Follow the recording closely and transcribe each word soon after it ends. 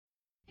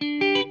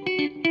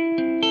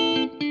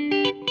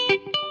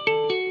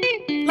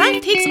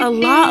It takes a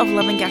lot of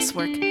love and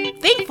guesswork.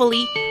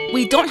 Thankfully,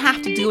 we don't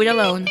have to do it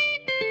alone.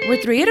 We're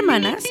three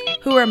hermanas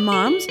who are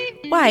moms,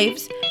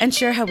 wives, and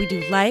share how we do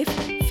life,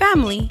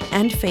 family,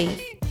 and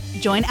faith.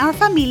 Join our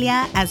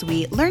familia as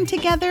we learn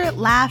together,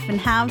 laugh, and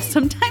have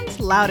sometimes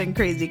loud and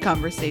crazy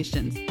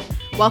conversations.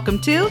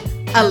 Welcome to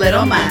A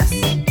Little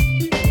Más.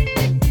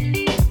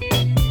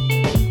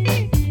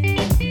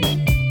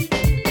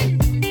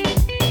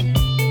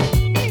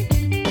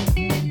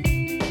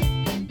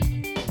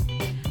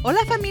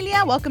 Hola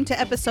familia, welcome to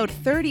episode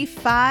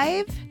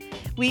 35.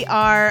 We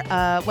are,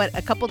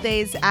 a couple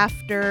days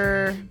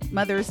after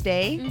Mother's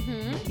Day.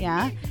 Mm-hmm.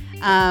 Yeah.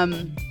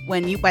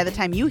 By the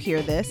time you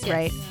hear this, yes.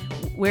 Right?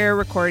 We're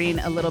recording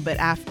a little bit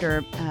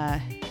after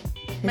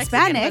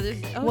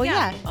Hispanic.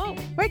 Yeah. Oh.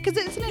 Right, because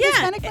isn't it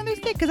Hispanic Mother's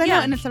Day? Because I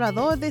know in El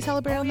Salvador they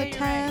celebrate on the 10th.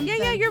 Right.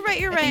 Yeah, you're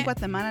right. I think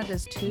Guatemala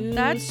does too.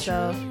 That's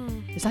true.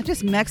 It's not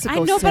just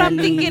Mexico. I know, but I'm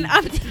thinking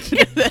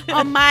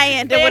on my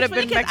end it would have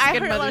been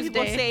Mexican Mother's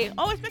Day. Say,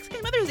 "Oh, it's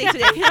Mexican Mother's Day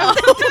today."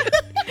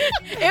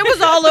 It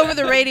was all over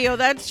the radio.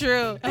 That's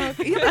true.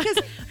 Because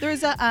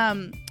there's a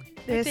I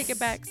take it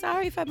back.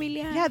 Sorry,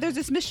 familia. Yeah, there's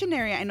this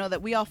missionary I know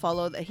that we all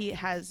follow that he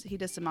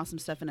does some awesome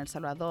stuff in El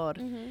Salvador.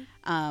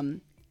 Mm-hmm.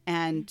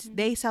 And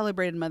they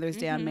celebrated Mother's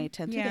Day on May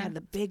 10th. Yeah. They had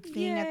the big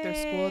thing at their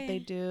school that they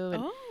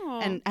do.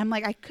 And I'm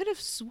like, I could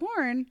have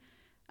sworn.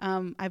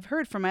 I've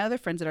heard from my other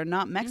friends that are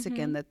not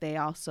Mexican that they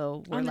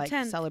also were like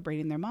 10th.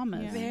 Celebrating their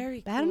mamas. Yeah.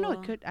 Very cool. I don't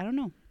know. I don't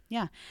know.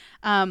 Yeah.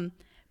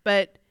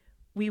 But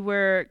we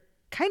were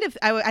kind of,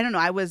 I don't know.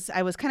 I was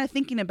kind of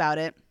thinking about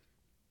it.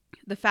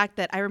 The fact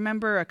that I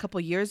remember a couple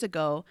years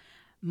ago,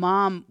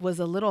 Mom was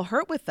a little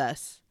hurt with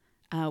us.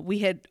 We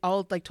had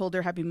all told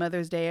her Happy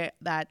Mother's Day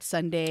that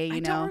Sunday, you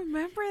know. I don't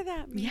remember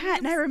that. Yeah.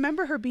 And I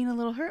remember her being a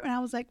little hurt and I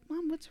was like,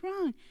 Mom, what's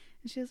wrong?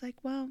 And she was like,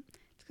 well,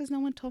 it's because no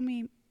one told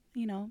me,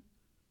 you know,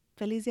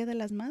 Feliz Dia de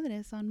las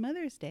Madres on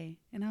Mother's Day.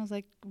 And I was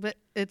like, but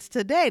it's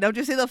today. Don't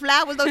you see the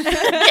flowers? Don't you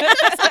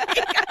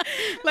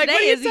like,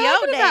 today is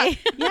your day.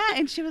 Yeah.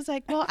 And she was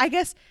like, well, I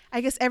guess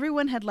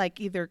everyone had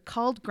either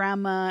called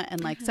grandma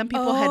and some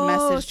people had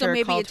messaged so her,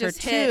 maybe called it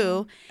just her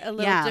too. A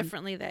little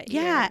differently that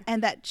year. Yeah.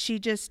 And that she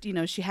just,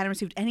 she hadn't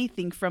received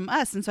anything from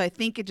us. And so I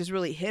think it just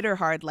really hit her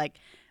hard.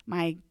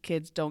 My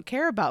kids don't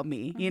care about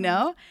me, you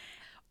know?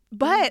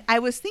 But I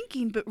was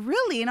thinking, but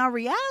really in our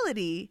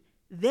reality,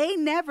 they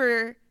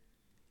never...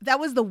 That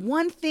was the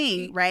one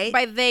thing, right?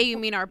 By they, you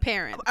mean our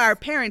parents. Our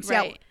parents,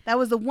 right. Yeah. That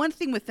was the one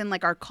thing within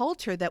our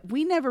culture that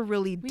we never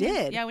really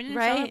did. Yeah, we didn't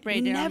celebrate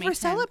it. We never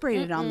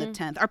celebrated on the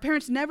 10th. Our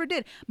parents never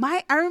did.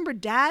 I remember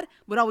Dad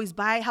would always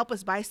help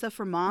us buy stuff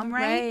for Mom,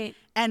 right?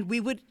 And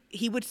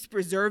he would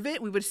preserve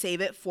it. We would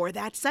save it for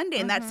that Sunday.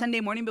 And that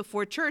Sunday morning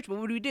before church, what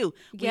would we do?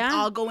 We'd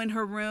all go in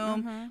her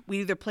room.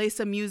 We'd either play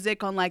some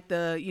music on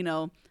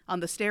on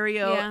the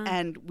stereo,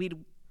 and we'd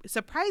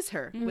surprise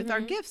her with our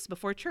gifts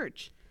before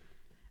church.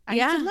 I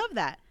used to love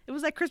that. It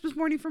was like Christmas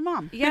morning for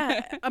Mom.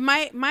 Yeah.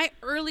 My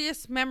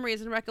earliest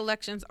memories and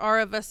recollections are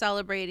of us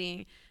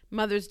celebrating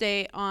Mother's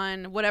Day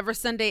on whatever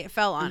Sunday it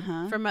fell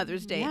on for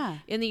Mother's Day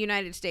in the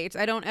United States.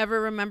 I don't ever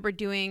remember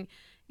doing,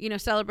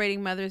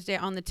 celebrating Mother's Day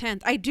on the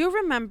 10th. I do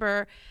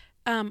remember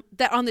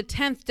that on the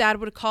 10th, Dad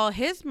would call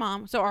his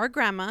mom, so our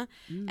grandma,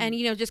 and,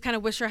 just kind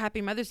of wish her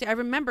Happy Mother's Day. I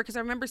remember because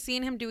I remember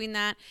seeing him doing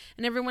that.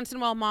 And every once in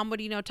a while, Mom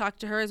would, talk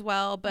to her as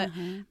well. But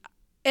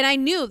and I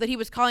knew that he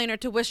was calling her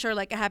to wish her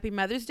a Happy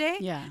Mother's Day.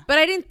 Yeah. But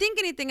I didn't think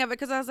anything of it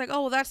because I was like,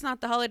 oh, well, that's not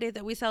the holiday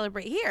that we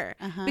celebrate here.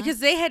 Because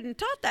they hadn't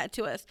taught that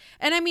to us.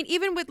 And I mean,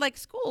 even with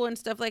school and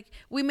stuff,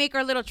 we make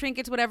our little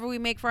trinkets, whatever we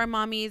make for our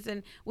mommies,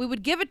 and we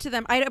would give it to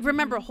them. I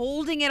remember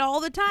holding it all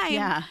the time.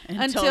 Yeah.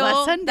 Until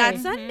that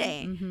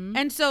Sunday.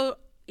 And so,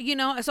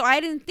 so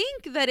I didn't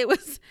think that it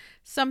was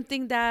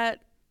something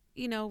that,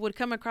 would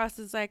come across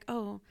as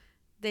oh,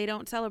 they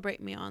don't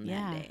celebrate me on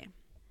that day.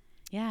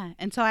 Yeah.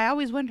 And so I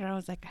always wondered, I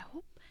was like, I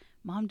hope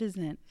Mom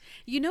doesn't.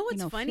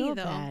 What's funny though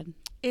bad.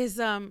 Is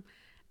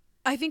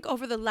I think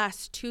over the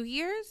last 2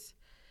 years,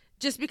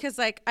 just because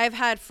I've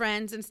had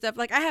friends and stuff,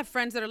 I have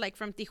friends that are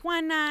from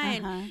Tijuana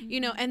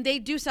and and they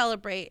do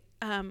celebrate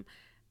May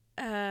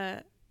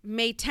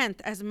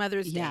 10th as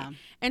Mother's Day.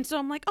 And so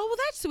I'm like, oh well,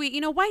 that's sweet.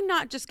 Why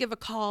not just give a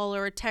call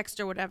or a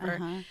text or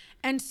whatever?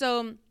 And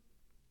so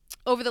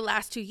over the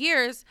last 2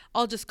 years,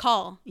 I'll just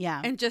call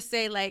and just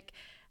say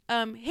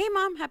hey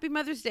Mom, Happy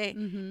Mother's Day.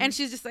 And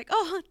she's just like,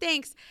 oh,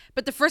 thanks.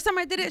 But the first time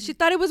I did it, she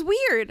thought it was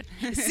weird.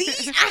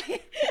 See?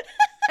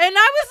 And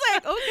I was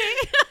like,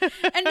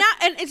 okay.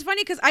 And it's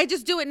funny because I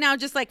just do it now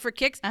just for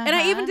kicks. And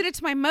I even did it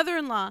to my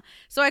mother-in-law.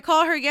 So I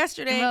called her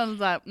yesterday. And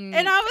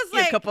I was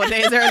like, a couple of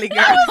days early, girl.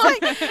 I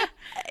was like,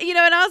 and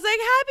I was like,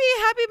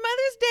 Happy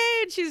Mother's Day.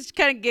 And she's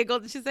kind of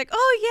giggled. And she's like,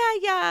 oh,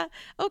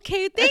 yeah.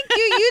 Okay, thank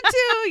you. You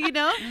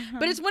too,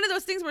 But it's one of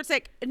those things where it's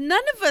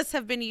none of us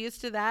have been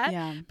used to that.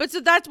 Yeah. But so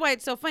that's why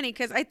it's so funny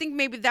because I think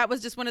maybe that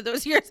was just one of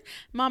those years.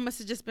 Mom must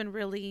have just been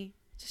really...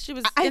 She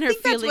was in her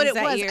feelings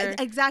that year.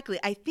 Exactly.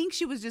 I think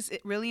she was just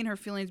really in her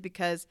feelings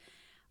because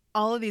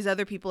all of these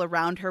other people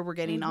around her were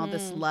getting all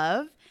this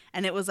love.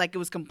 and it was like it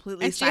was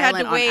completely and she silent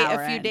had to wait on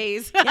our a few end.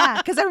 days. Yeah,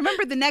 because I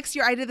remember the next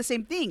year I did the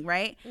same thing,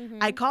 right?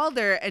 I called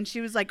her and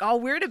she was like all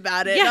weird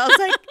about it. And I was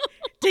like,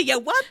 do you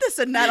want this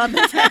or not on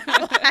the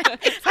table?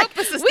 Help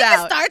us We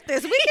can start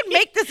this. We can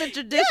make this a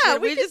tradition. Yeah,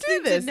 we can just do need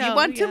to this. You know.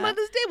 want 2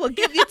 Mother's Day? We'll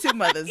give you 2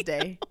 Mother's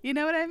Day. You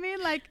know what I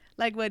mean? Like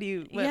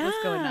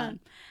what's going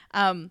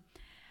on?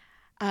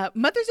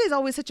 Mother's Day is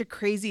always such a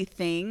crazy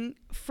thing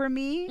for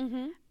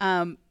me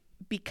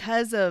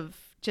because of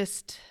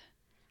just,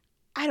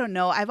 I don't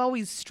know. I've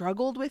always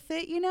struggled with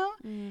it, you know?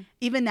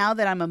 Even now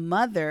that I'm a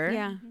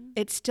mother,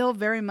 it's still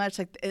very much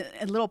like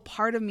a little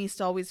part of me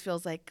still always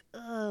feels like,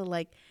 ugh,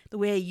 like the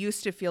way I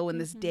used to feel when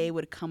this day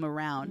would come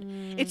around.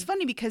 It's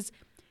funny because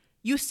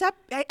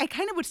I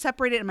kind of would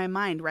separate it in my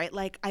mind, right?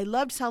 Like I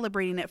loved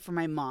celebrating it for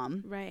my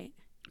mom. Right.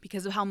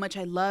 Because of how much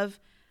I love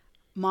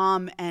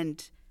Mom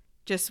and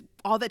just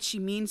all that she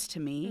means to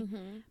me.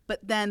 But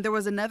then there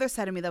was another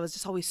side of me that was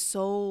just always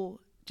so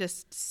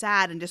just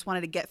sad and just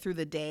wanted to get through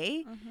the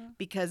day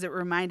because it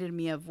reminded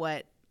me of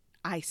what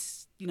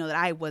that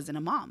I wasn't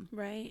a mom.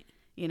 Right.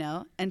 You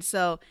know? And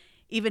so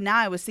even now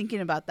I was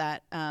thinking about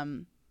that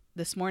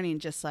this morning,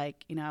 just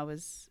like, I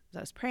was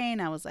praying.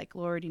 I was like,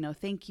 Lord,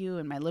 thank you.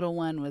 And my little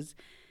one was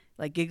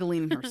like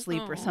giggling in her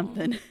sleep or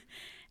something.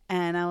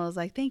 And I was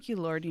like, thank you,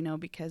 Lord,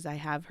 because I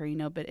have her,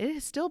 but it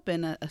has still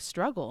been a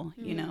struggle,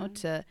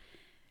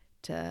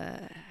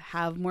 to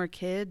have more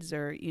kids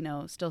or,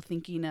 still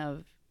thinking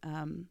of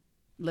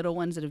little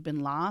ones that have been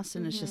lost.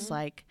 And it's just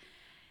like,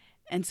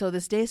 and so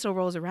this day still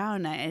rolls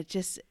around. And it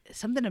just,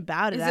 something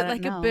about it. Is it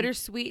like a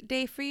bittersweet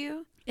day for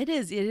you? It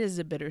is. It is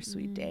a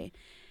bittersweet day.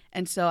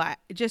 And so I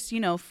just,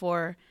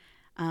 for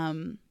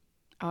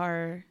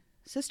our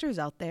sisters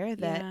out there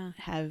that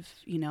have,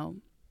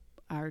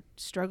 are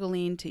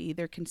struggling to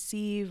either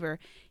conceive or,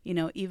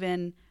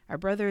 even our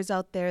brothers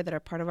out there that are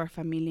part of our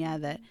familia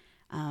that,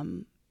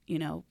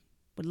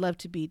 would love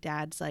to be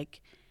dads.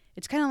 Like,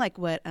 it's kind of like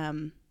what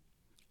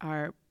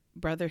our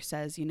brother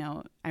says,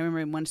 I remember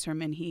in one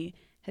sermon he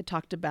had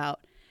talked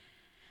about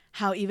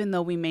how even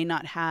though we may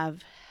not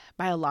have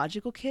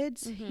biological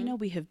kids,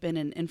 we have been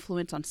an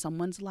influence on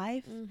someone's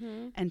life.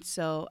 And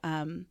so,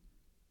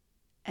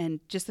 and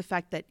just the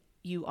fact that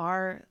you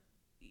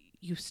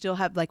still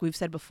have, like we've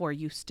said before,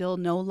 you still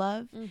know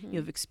love. You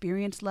have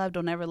experienced love.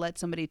 Don't ever let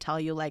somebody tell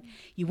you like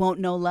you won't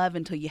know love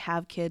until you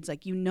have kids.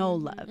 Like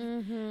love,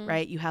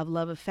 right? You have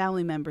love of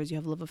family members. You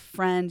have love of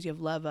friends. You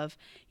have love of,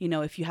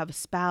 if you have a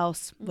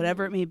spouse,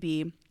 whatever it may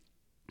be.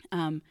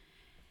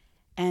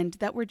 And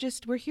that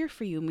we're here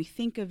for you and we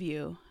think of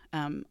you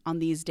on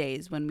these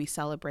days when we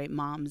celebrate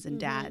moms and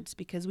dads,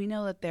 because we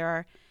know that there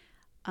are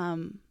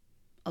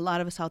a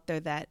lot of us out there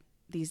that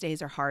these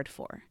days are hard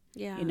for.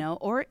 Yeah.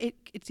 Or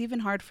it's even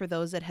hard for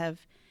those that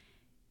have,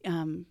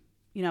 I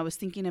was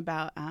thinking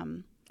about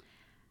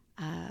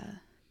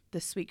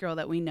this sweet girl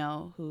that we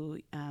know who,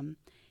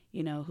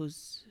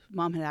 whose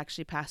mom had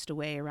actually passed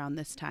away around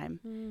this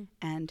time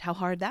and how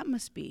hard that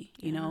must be.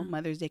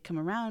 Mother's Day comes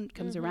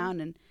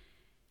around and,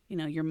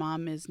 your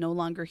mom is no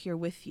longer here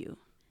with you.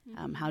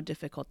 How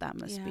difficult that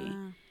must be.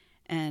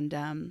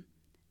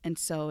 And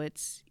so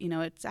it's,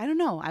 I don't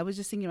know. I was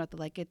just thinking about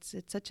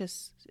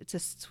it's a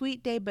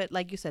sweet day, but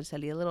like you said,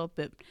 Sally, a little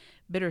bit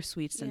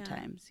bittersweet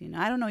sometimes.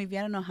 I don't know, Evie,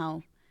 I don't know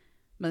how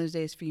Mother's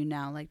Day is for you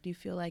now. Like, do you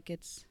feel like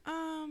it's?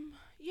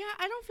 Yeah,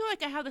 I don't feel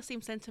like I have the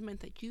same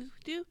sentiment that you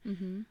do.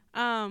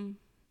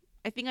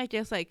 I think I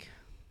just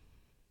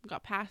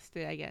got past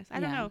it, I guess. I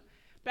don't know.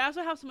 But I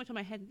also have so much in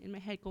my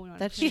head going on.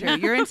 That's true.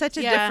 You're in such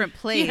a different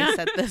place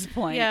at this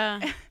point. Yeah.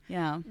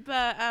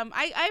 But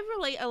I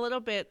relate a little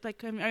bit.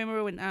 Like I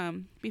remember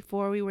when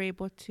before we were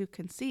able to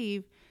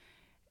conceive,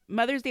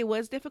 Mother's Day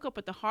was difficult,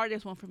 but the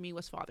hardest one for me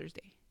was Father's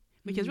Day,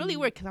 which is really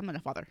weird because I'm not a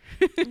father.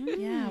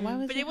 Yeah. Why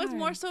was it? But it was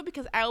more so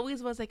because I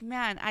always was like,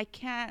 man,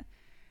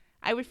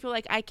 I would feel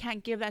like I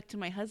can't give that to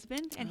my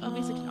husband, and he'll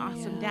be such an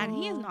awesome dad. And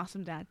he is an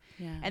awesome dad.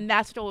 Yeah. And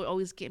that's what would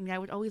always get me. I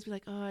would always be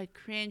like, oh, I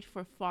cringe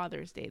for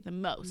Father's Day the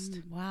most.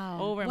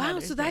 Over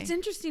Mother's so Day. That's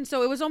interesting.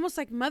 So it was almost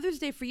like Mother's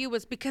Day for you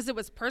was because it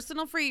was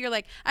personal for you. You're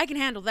like, I can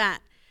handle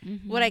that.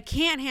 What I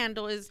can't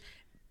handle is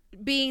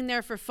being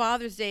there for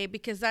Father's Day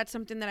because that's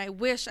something that I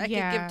wish I could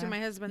give to my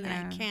husband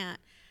that I can't.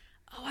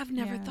 Oh, I've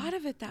never thought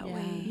of it that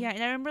way. Yeah,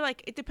 and I remember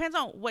it depends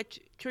on what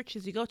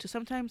churches you go to.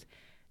 Sometimes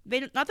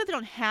not that they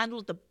don't handle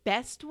it the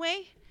best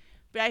way,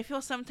 but I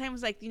feel sometimes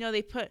they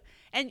put,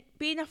 and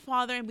being a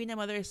father and being a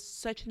mother is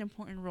such an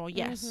important role.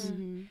 Yes.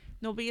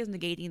 Nobody is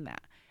negating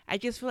that. I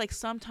just feel like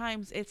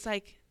sometimes it's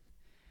like,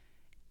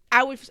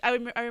 I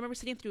remember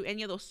sitting through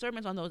any of those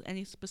sermons on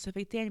any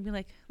specific day and being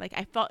like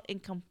I felt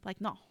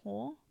not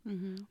whole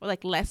or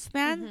less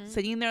than,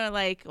 sitting there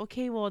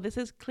okay, well, this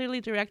is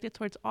clearly directed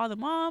towards all the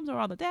moms or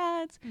all the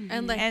dads.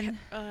 And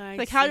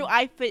how do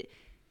I fit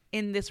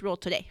in this role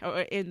today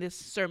or in this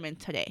sermon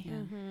today,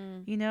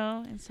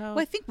 and so. Well,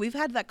 I think we've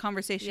had that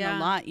conversation a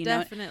lot,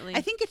 definitely.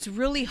 I think it's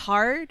really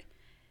hard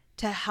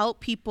to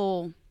help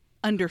people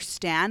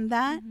understand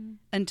that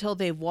until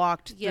they've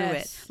walked through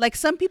it. Like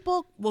some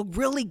people will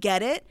really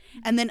get it,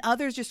 and then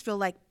others just feel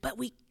like, but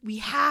we we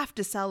have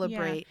to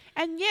celebrate.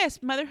 Yeah. And yes,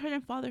 motherhood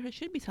and fatherhood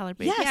should be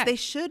celebrated. Yes, they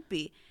should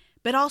be.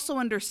 But also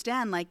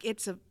understand, like,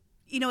 it's a,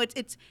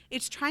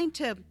 it's trying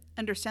to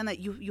understand that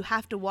you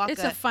have to walk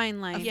a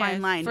fine line. A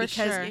fine line, for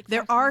because sure.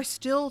 there are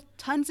still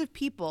tons of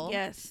people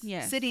Yes.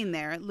 sitting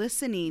there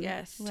listening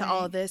to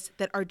all of this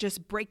that are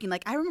just breaking.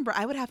 Like, I remember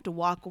I would have to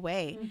walk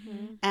away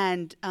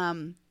and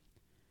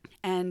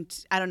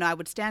I don't know, I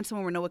would stand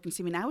somewhere where no one can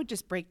see me, and I would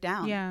just break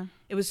down. Yeah.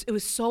 It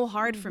was so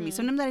hard for me.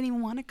 Sometimes I didn't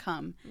even want to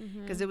come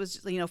because it was,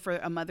 for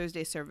a Mother's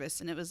Day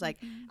service. And it was like,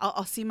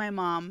 I'll see my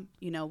mom,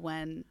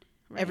 when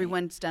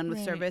everyone's done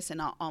with service, and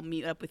I'll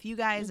meet up with you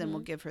guys and we'll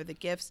give her the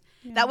gifts.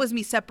 Yeah. That was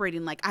me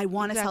separating, like, I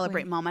want to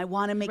celebrate Mom. I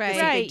want to make this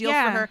a big deal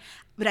for her,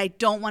 but I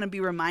don't want to be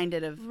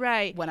reminded of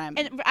what I'm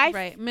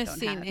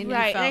missing. And and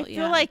I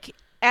feel like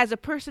as a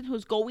person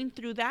who's going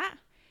through that,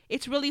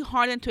 it's really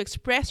hard to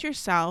express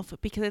yourself,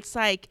 because it's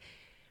like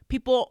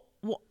people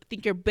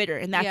think you're bitter,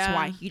 and that's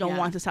why you don't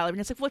want to celebrate.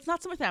 And it's like, well, it's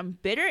not so much that I'm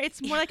bitter.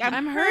 It's more like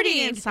I'm hurting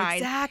inside.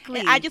 Exactly.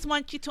 And I just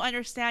want you to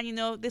understand,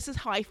 this is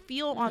how I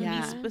feel on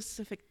these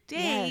specific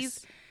days.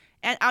 Yes.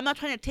 And I'm not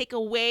trying to take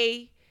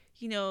away,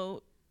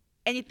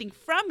 anything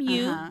from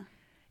you.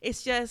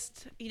 It's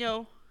just,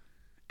 I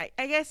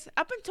guess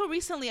up until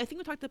recently, I think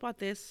we talked about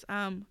this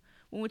when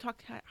we had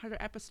our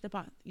episode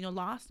about,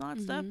 loss and all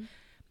that stuff.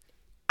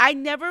 I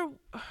never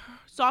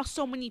saw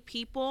so many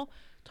people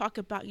talk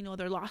about,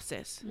 their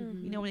losses,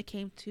 when it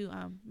came to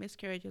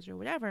miscarriages or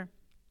whatever,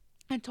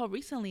 until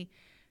recently.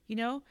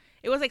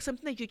 It was like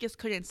something that you just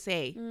couldn't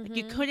say. Like,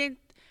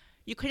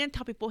 you couldn't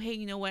tell people, hey,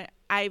 you know what,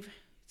 I've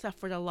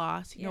suffered a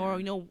loss,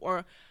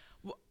 or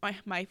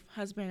my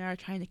husband and I are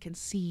trying to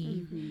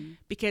conceive,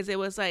 because it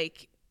was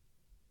like,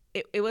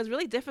 it was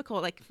really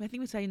difficult. Like, I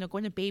think we said,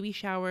 going to baby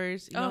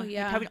showers, like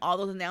having all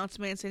those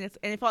announcements, and it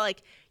felt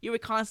like you were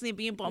constantly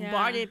being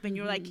bombarded, and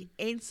you're like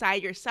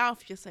inside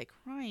yourself, just like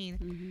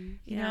crying,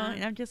 you know.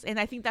 And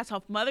I think that's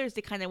how Mother's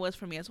Day kind of was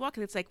for me as well,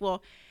 because it's like,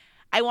 well,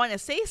 I want to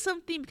say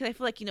something because I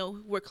feel like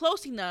we're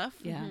close enough,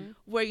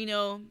 where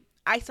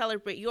I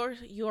celebrate your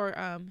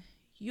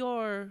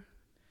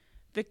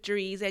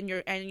victories and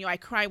I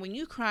cry when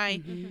you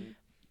cry,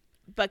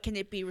 but can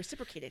it be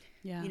reciprocated?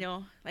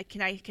 Like,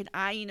 can I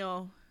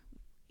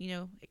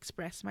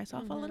express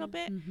myself a little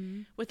bit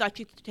without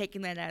you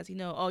taking that as,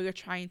 oh, you're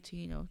trying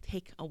to,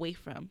 take away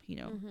from,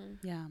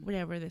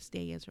 whatever this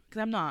day is.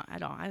 Because I'm not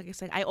at all. Like I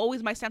said,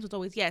 my stance was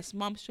always, yes,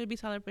 moms should be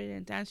celebrated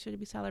and dads should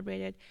be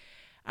celebrated.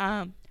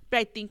 But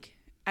I think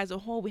as a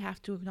whole, we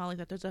have to acknowledge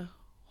that there's a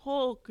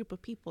whole group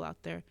of people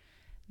out there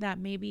that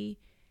maybe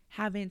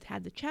haven't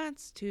had the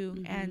chance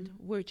to, and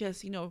we're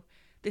just,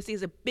 this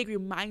is a big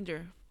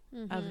reminder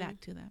of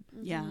that to them.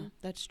 Yeah,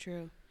 that's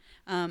true.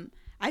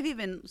 I've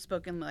even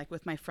spoken, like,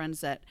 with my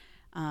friends that,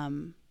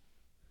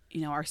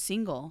 are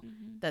single,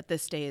 that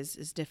this day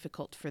is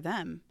difficult for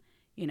them,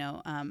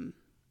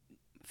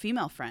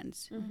 female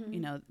friends,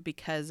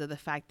 because of the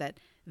fact that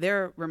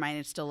they're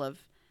reminded still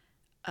of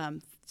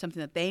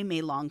something that they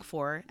may long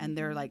for, and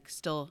they're like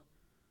still,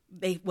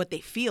 what they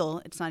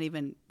feel, it's not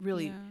even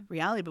really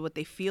reality, but what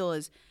they feel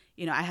is,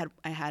 I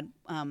had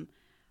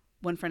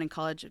one friend in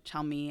college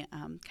tell me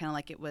kind of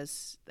like it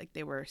was like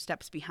they were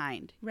steps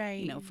behind,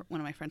 right? For one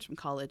of my friends from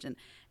college, and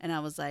I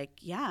was like,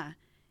 yeah,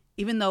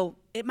 even though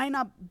it might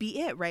not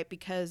be it, right?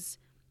 Because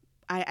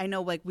I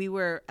know, like, we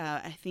were,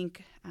 I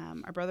think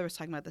our brother was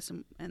talking about this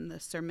in the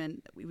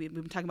sermon. We've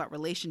been talking about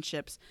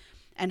relationships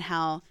and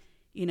how,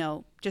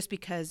 just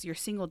because you're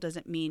single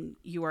doesn't mean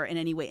you are in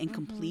any way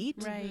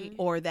incomplete, right?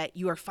 Or that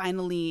you are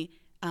finally,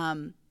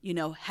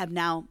 have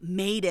now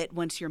made it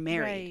once you're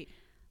married. Right.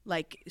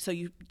 Like, so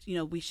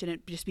we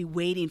shouldn't just be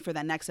waiting for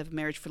that next of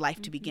marriage for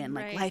life to begin.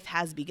 Like, life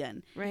has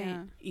begun.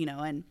 Right.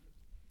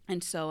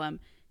 And so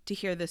to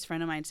hear this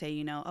friend of mine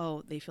say,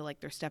 oh, they feel like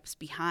they're steps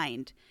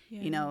behind,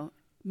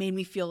 made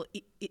me feel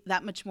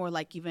that much more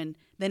like, even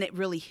then it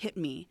really hit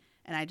me.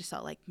 And I just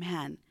thought, like,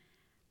 man,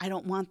 I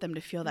don't want them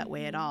to feel that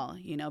way at all,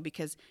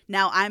 because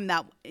now I'm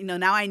that,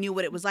 now I knew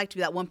what it was like to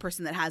be that one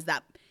person that has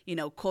that,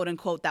 quote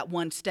unquote, that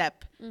one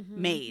step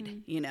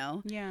made,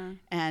 Yeah.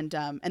 And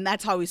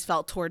that's how I always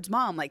felt towards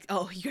Mom. Like,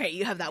 oh, great,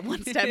 you have that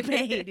one step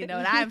made, and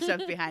I'm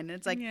steps behind. And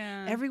it's like,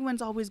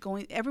 everyone's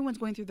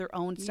going through their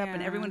own step,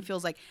 and everyone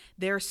feels like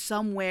they're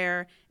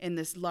somewhere in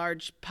this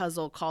large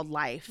puzzle called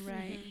life,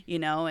 right?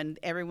 And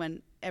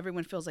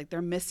everyone feels like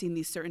they're missing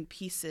these certain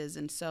pieces.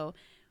 And so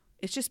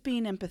it's just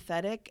being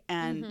empathetic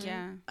and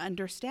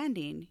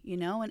understanding,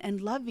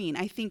 and loving.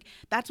 I think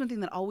that's one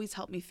thing that always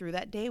helped me through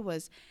that day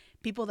was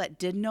people that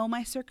did know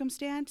my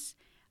circumstance,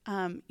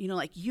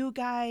 like you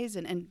guys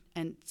and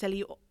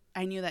Celi.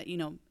 I knew that,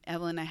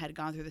 Evelyn and I had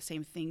gone through the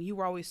same thing. You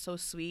were always so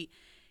sweet.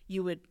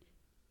 You would,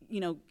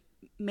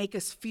 make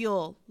us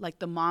feel like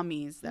the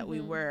mommies that we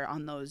were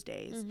on those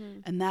days.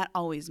 And that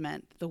always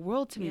meant the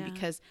world to me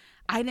because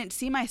I didn't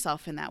see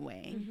myself in that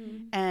way.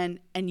 And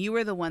you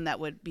were the one that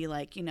would be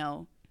like,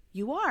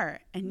 you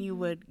are, and you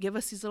would give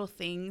us these little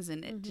things,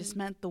 and it just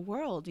meant the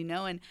world,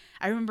 And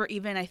I remember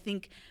even, I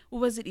think, what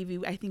was it, Evie?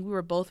 I think we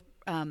were both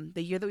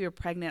the year that we were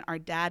pregnant, our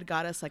dad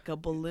got us like a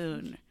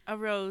balloon. A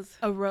rose.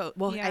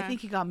 Well, Yeah. I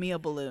think he got me a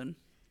balloon.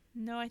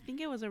 No, I think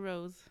it was a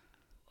rose.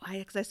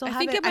 Because I still I have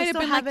think it. it might have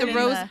still been like have the it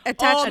rose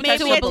attached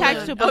maybe to a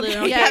attached to a balloon.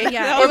 Okay, Yeah,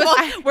 yeah. It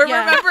was, We're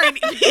yeah. remembering.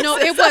 No,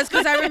 it was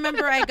because I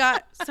remember I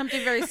got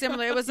something very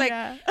similar. It was like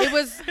Yeah.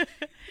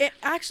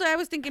 Actually, I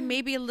was thinking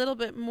maybe a little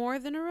bit more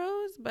than a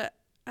rose, but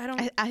I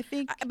don't. I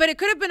think. But it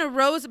could have been a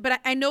rose, but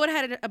I know it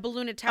had a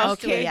balloon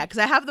attached to it. Okay, yeah, because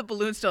I have the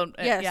balloon still.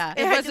 Yes. Yeah.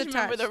 It I was just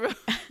remember attached. the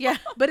rose. Yeah.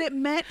 But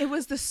it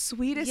was the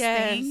sweetest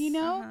Yes. thing, you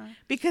know,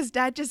 because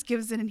Dad just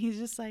gives it and he's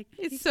just like,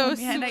 It's he so told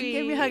me, and I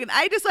gave me a hug, sweet. and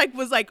I just like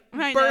was like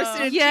I bursting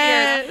know. into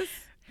Yes. tears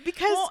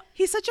because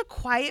he's such a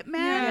quiet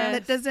man Yes.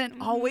 that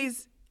doesn't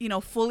always,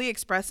 fully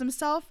express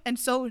himself, and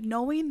so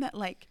knowing that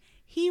like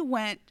he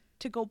went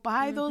to go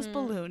buy those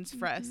balloons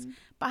for us,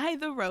 buy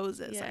the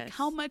roses, like Yes.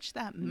 how much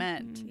that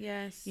meant,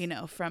 Yes.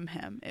 from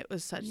him, it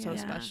was so Yeah.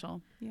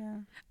 special. Yeah.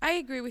 I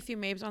agree with you,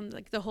 Mabes, on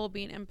like the whole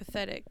being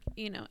empathetic,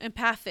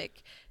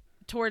 empathic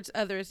towards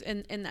others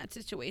in that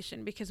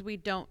situation, because we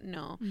don't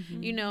know.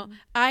 There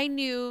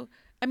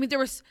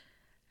was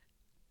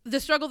the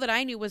struggle that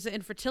I knew was the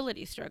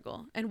infertility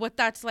struggle, and what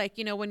that's like,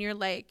 when you're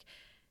like,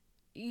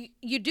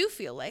 you do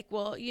feel like,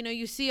 well,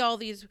 you see all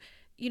these,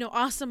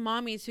 awesome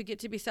mommies who get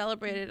to be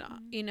celebrated,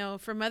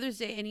 for Mother's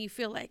Day, and you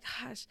feel like,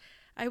 gosh,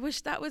 I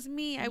wish that was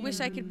me. I wish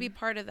I could be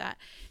part of that,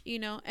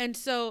 and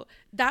so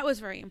that was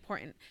very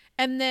important.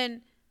 And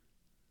then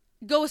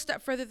go a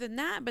step further than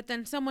that, but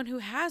then someone who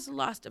has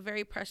lost a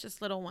very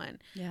precious little one,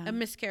 a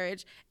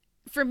miscarriage.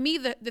 For me,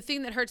 the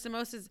thing that hurts the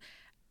most is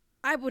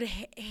I would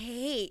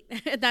hate,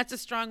 that's a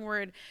strong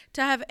word,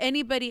 to have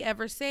anybody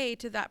ever say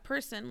to that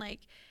person,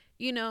 like,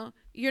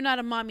 you're not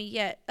a mommy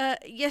yet.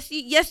 Yes,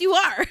 you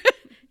are.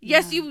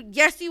 Yes, you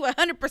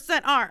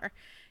 100% are,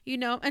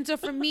 And so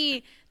for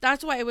me,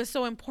 that's why it was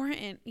so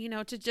important,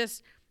 to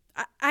just,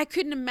 I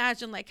couldn't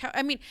imagine like how,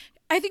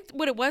 I think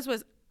what it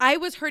was I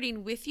was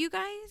hurting with you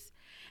guys.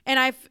 And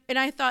I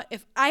thought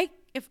if I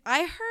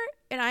hurt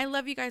and I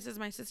love you guys as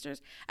my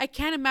sisters, I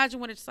can't imagine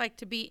what it's like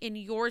to be in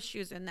your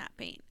shoes in that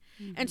pain.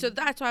 Mm-hmm. And so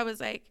that's why I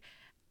was like,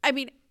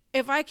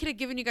 if I could have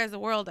given you guys the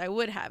world, I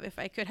would have, if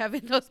I could have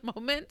in those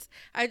moments.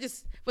 I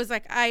just was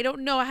like, I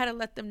don't know how to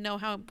let them know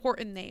how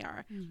important they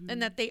are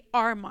and that they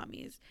are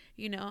mommies,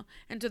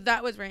 And so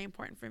that was very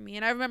important for me.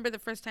 And I remember the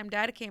first time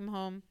Dad came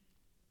home,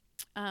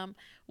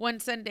 one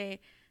Sunday,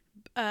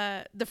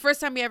 the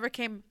first time he ever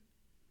came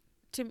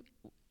to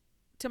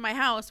my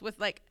house with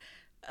like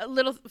a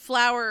little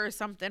flower or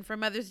something for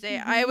Mother's Day,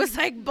 I was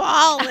like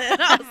bawling.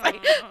 I was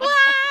like,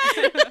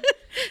 what?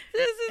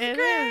 This is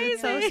crazy.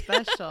 It's so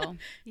special.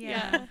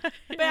 Yeah.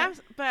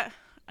 But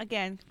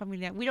again,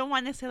 familia, we don't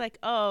want to say like,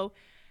 oh,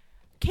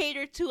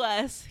 cater to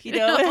us,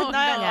 No, not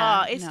at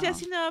all. It's no.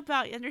 just,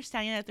 about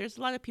understanding that there's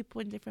a lot of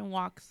people in different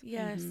walks.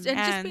 Yes. And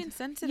just being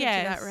sensitive to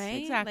that,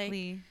 right?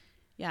 Exactly. Like,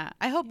 Yeah.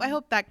 I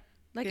hope that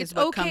like is it's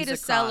what okay comes to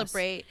across.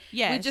 celebrate.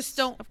 Yes, We just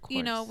don't, of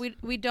course.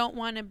 we don't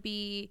want to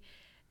be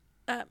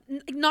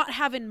not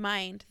have in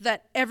mind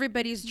that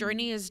everybody's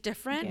journey is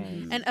different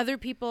Yes. and other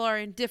people are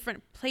in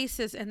different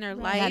places in their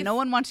life. Yeah, no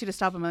one wants you to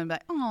stop them and be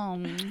like, oh,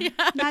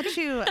 not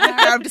you. Or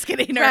I'm just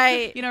kidding. Or,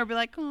 Right. or be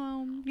like,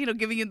 oh,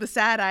 giving you the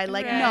sad eye.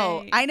 Like, no,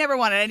 Right. I never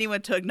wanted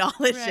anyone to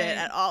acknowledge Right. it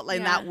at all, like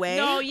in Yeah. that way.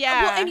 No,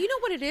 yeah. Well, and you know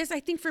what it is? I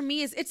think for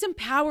me is it's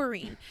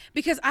empowering,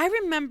 because I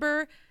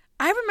remember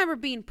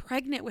being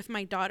pregnant with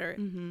my daughter,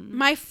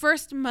 my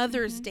first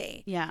Mother's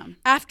Day. Yeah.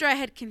 After I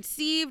had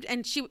conceived,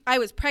 and I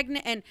was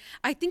pregnant, and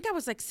I think I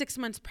was like 6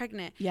 months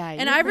pregnant. Yeah,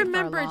 And you I were pretty far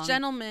remember a along.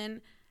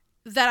 gentleman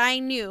that I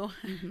knew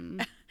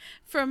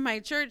from my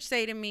church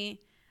say to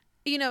me,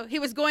 he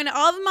was going to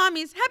all the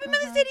mommies, Happy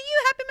Mother's Day to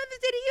you, Happy Mother's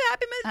Day to you,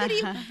 Happy Mother's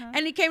Day to you.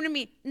 And he came to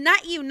me,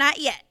 not you, not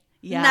yet.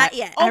 Yeah. Not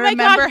yet. I Oh my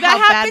remember gosh, that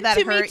how bad happened that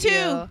to me hurt too.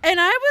 you. And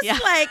I was Yeah.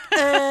 like,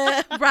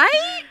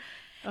 right?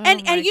 Oh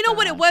and my you know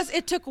what it gosh. was?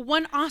 It took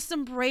one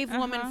awesome, brave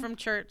woman from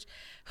church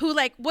who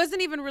like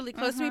wasn't even really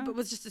close to me, but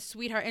was just a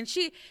sweetheart. And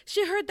she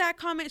heard that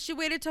comment. She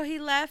waited till he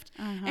left,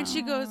 and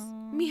she goes,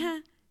 "Mija,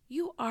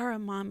 you are a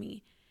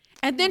mommy."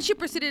 And then she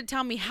proceeded to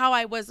tell me how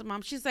I was a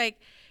mom. She's like,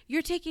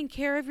 "You're taking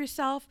care of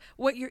yourself,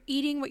 what you're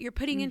eating, what you're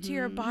putting into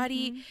your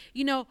body,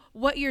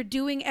 what you're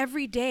doing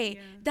every day.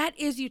 That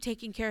is you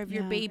taking care of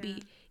your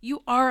baby.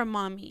 You are a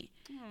mommy,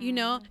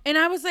 And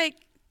I was like,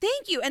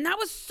 thank you. And that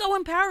was so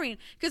empowering.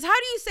 Because how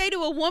do you say to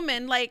a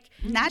woman, like,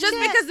 Not just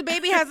yet. because the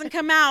baby hasn't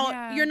come out,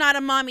 Yeah. you're not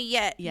a mommy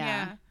yet?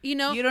 Yeah. You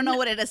know? You don't know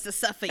what it is to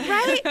suffer yet.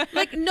 Right?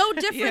 Like, no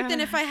different than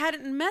if I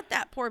hadn't met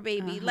that poor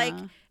baby. Like,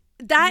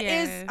 that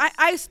is, Yes.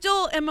 I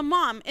still am a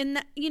mom in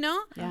that, Yeah.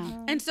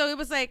 And so it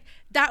was like,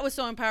 that was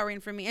so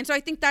empowering for me. And so I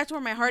think that's where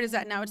my heart is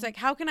at now. It's like,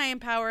 how can I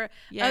empower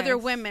other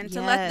Yes. women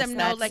to let them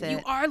know, Yes, like, that's you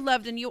it. are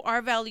loved and you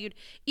are valued,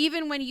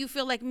 even when you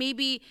feel like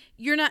maybe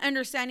you're not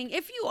understanding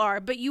if you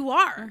are, but you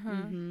are,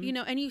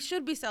 and you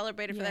should be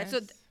celebrated for that. So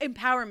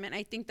empowerment,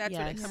 I think that's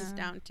what it Yes. comes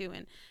down to.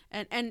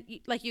 And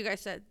like you guys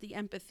said, the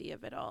empathy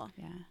of it all.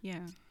 Yeah.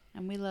 Yeah.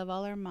 And we love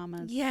all our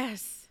mamas.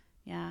 Yes.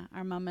 Yeah,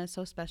 our mama is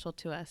so special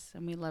to us,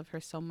 and we love her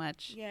so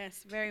much.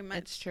 Yes, very much.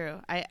 It's true.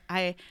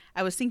 I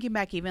was thinking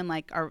back, even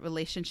like our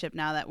relationship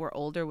now that we're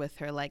older with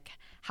her, like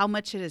how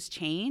much it has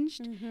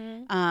changed.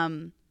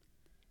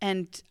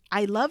 And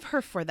I love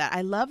her for that.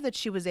 I love that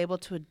she was able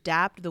to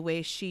adapt the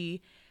way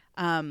she,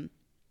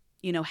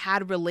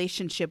 had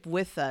relationship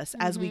with us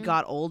as we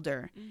got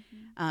older.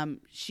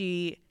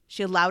 She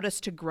allowed us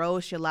to grow.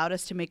 She allowed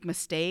us to make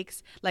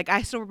mistakes. Like,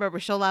 I still remember,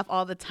 she'll laugh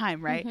all the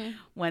time, right?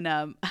 When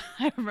I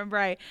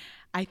remember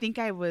I think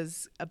I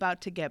was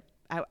about to get,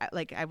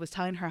 I was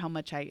telling her how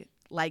much I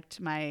liked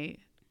my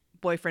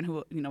boyfriend,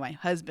 who, my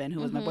husband, who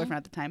was my boyfriend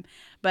at the time.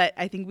 But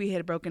I think we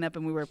had broken up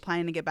and we were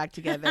planning to get back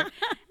together.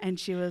 And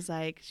she was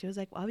like,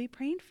 well, I'll be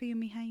praying for you,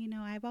 mija.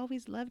 I've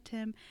always loved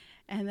him.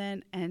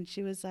 And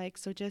she was like,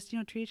 so just,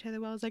 treat each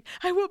other well. I was like,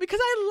 I will, because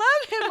I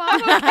love him,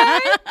 Mom, okay?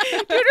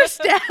 Do you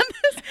understand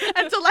this?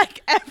 And so,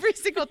 like, every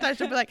single time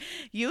she'll be like,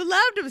 you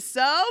loved him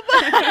so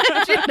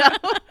much,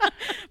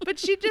 But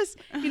she just,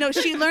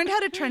 she learned how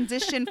to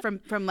transition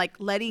from like,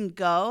 letting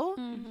go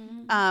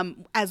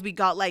as we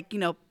got, like,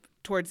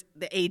 towards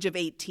the age of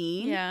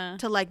 18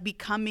 to, like,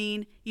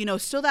 becoming,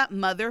 still that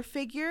mother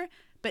figure,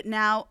 but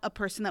now a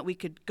person that we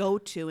could go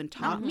to and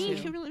talk to. You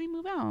should really let me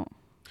move out.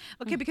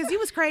 Okay, because you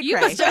was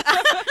cray-cray.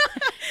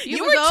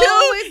 You were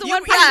always the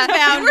one pushing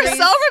boundaries. You were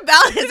so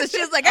rebellious. And she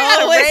was like, I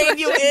gotta rein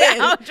you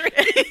in. I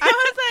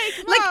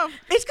was like, Mom,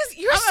 it's because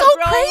you're so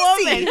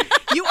crazy.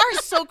 You are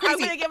so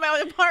crazy. I'm gonna get my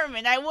own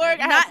apartment. I work.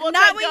 I have Not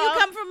full-time when job. you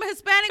come from a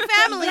Hispanic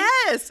family.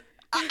 Yes.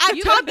 I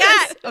You taught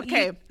forgot. this.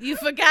 Okay. You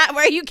forgot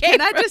where you came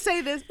Can I from. just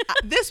say this?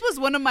 This was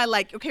one of my,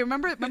 like, okay,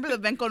 remember the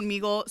Ven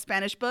Conmigo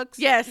Spanish books?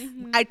 Yes.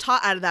 I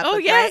taught out of that Oh,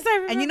 book, yes, right? I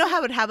remember. And you know how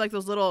it would have like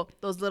those little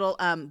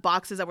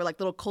boxes that were like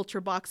little culture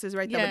boxes,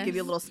 right? That would give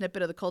you a Yes. little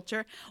snippet of the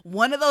culture.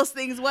 One of those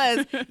things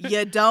was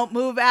you don't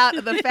move out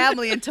of the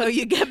family until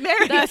you get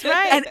married. That's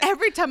right. And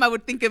every time I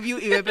would think of you,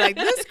 you would be like,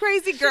 this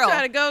crazy girl.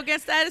 Try to go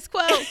against status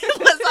quo. It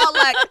was all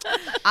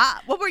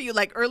like, what were you,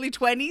 like early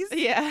 20s?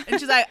 Yeah. And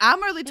she's like,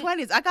 I'm early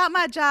 20s. I got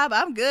my job.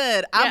 I'm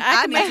good.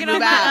 I can need make to it move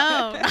on my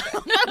out.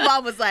 own. My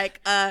mom was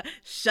like,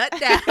 shut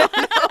down.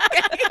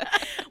 Okay.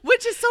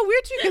 Which is so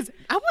weird to me, because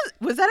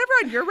was that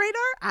ever on your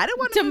radar? I didn't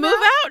want To move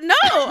out? No.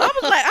 I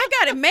was like, I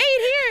got it made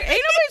here.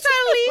 Ain't nobody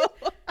trying to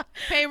leave.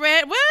 Pay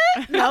rent.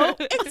 What? No.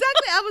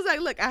 Exactly. I was like,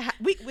 look,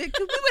 we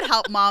would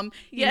help Mom,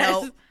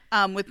 Yes.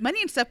 with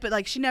money and stuff, but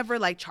like she never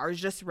like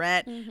charged us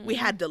rent. We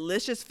had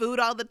delicious food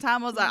all the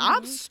time. I was like,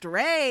 I'm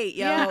straight,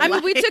 yo. Yeah, I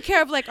mean, we Like- took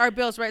care of like our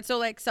bills, right? So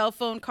like cell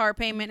phone, car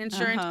payment,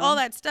 insurance, all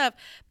that stuff.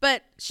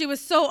 But she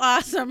was so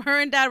awesome. Her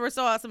and Dad were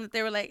so awesome that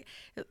they were like,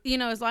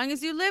 as long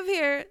as you live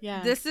here,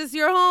 this is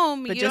your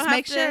home. But you just don't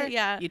make have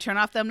sure to, you turn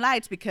off them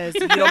lights, because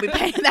you don't be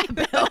paying that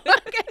bill.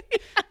 Okay.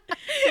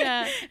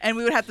 Yeah. And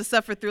we would have to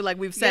suffer through, like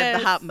we've said, the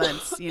Yes. hot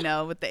months,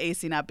 with the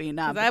AC not being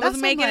on. I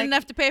wasn't making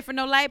enough to pay for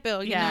no light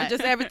bill,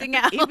 just everything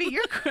else. Even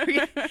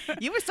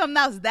you were something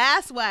else.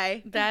 That's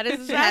why That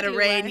is she had to exactly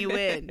rein why. you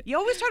in. You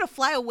always try to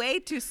fly away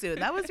too soon.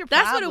 That was your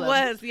That's problem.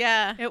 what it was,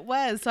 yeah. It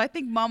was. So I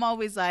think Mom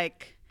always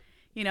like,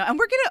 and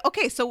we're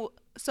gonna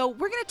so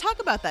we're gonna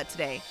talk about that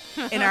today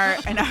in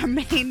our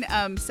main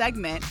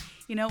segment.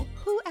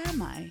 Who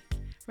am I?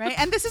 Right?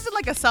 And this isn't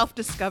like a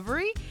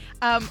self-discovery.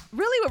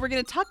 Really what we're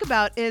going to talk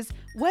about is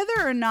whether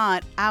or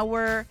not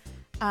our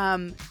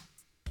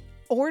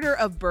order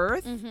of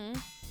birth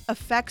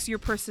affects your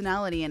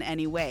personality in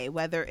any way,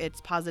 whether it's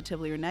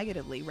positively or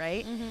negatively,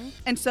 right?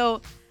 And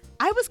so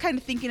I was kind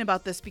of thinking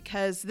about this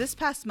because this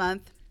past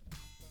month,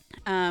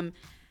 one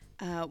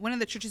of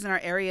the churches in our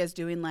area is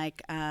doing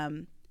like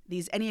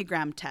these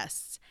Enneagram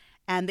tests.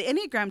 And the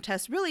Enneagram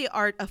tests really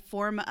are a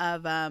form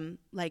of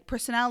like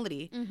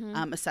personality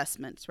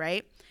assessments,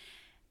 right?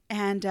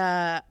 And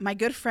my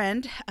good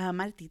friend,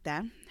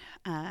 Martita,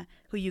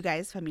 who you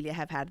guys, familia,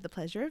 have had the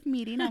pleasure of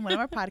meeting on one of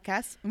our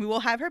podcasts. And we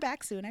will have her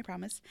back soon, I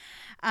promise.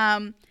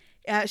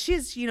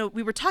 She's,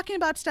 we were talking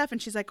about stuff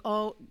and she's like,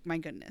 oh my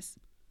goodness,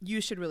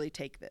 you should really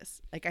take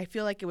this. Like, I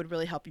feel like it would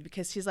really help you,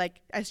 because she's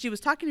like, as she was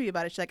talking to me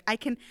about it, she's like, I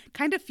can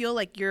kind of feel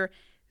like you're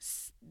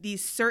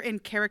these certain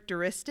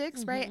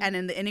characteristics, right? And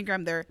in the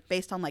Enneagram, they're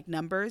based on like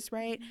numbers,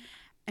 right?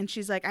 And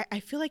she's like, I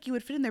feel like you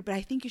would fit in there, but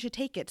I think you should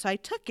take it. So I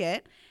took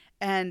it,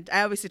 and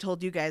I obviously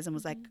told you guys and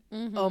was like,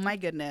 oh my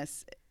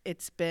goodness,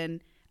 it's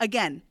been,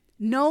 again,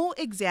 no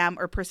exam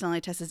or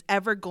personality test is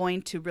ever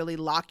going to really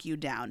lock you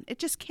down. It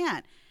just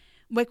can't.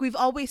 Like we've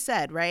always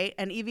said, right?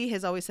 And Evie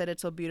has always said it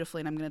so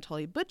beautifully, and I'm going to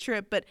totally butcher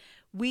it, but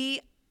we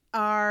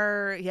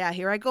are,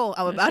 here I go.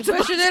 I'm about to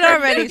butchered it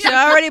already. She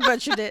already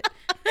butchered it.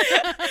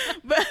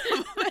 but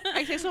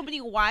I say so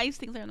many wise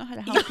things. I don't know how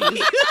to help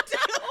you.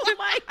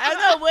 I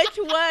don't know which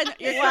one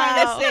you're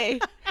trying to say.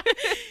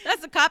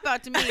 That's a cop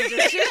out to me. She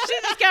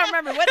just can't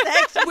remember what the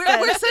heck she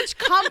said. we're such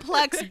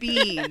complex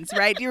beings,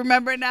 right? Do you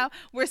remember now?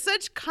 We're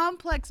such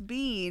complex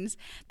beings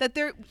that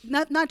they're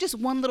not just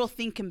one little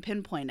thing can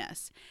pinpoint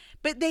us,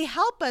 but they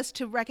help us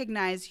to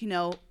recognize,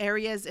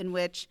 areas in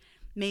which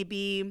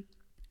maybe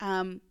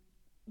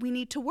we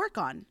need to work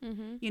on,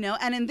 you know?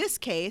 And in this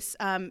case,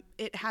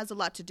 it has a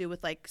lot to do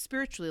with like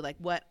spiritually, like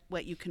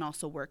what you can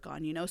also work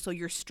on, you know? So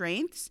your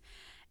strengths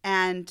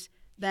and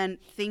then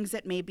things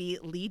that maybe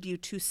lead you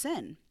to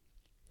sin.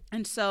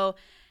 And so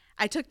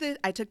I took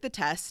the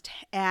test,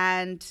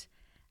 and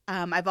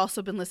I've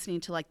also been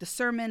listening to like the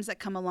sermons that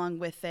come along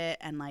with it,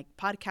 and like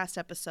podcast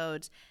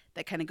episodes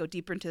that kind of go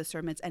deeper into the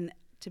sermons. And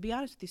to be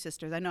honest with you,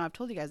 sisters, I know I've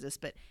told you guys this,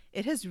 but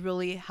it has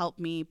really helped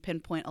me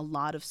pinpoint a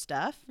lot of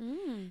stuff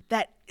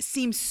that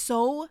seems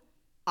so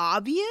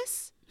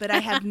obvious, but I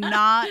have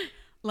not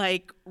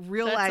like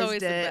realized That's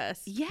always it. the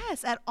best.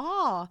 Yes, at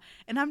all.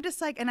 And I'm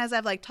just like, and as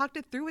I've like talked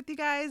it through with you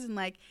guys, and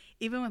like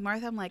even with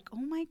Martha, I'm like, oh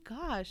my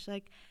gosh,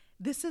 like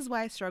this is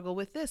why I struggle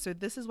with this, or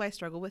this is why I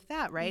struggle with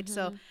that, right?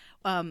 So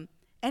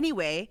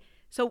anyway,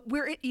 so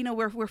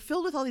we're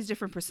filled with all these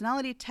different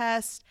personality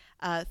tests,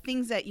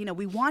 things that, you know,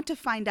 we want to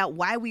find out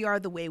why we are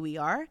the way we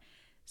are.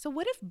 So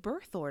what if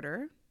birth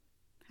order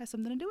has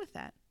something to do with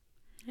that?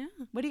 Yeah.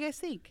 What do you guys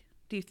think?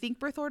 Do you think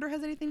birth order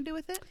has anything to do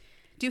with it?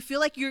 Do you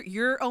feel like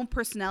your own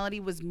personality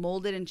was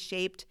molded and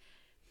shaped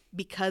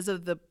because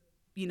of the,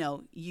 you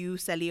know, you,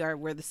 Celi,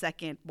 we're the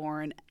second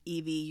born,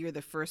 Evie, you're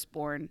the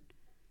firstborn,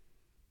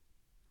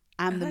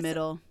 I'm the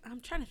middle. I'm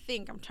trying to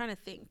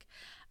think.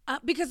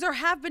 Because there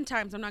have been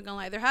times, I'm not going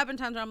to lie, there have been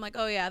times where I'm like,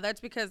 oh, yeah,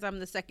 that's because I'm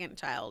the second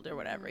child or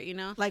whatever, you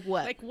know? Like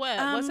what? Like what?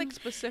 What's like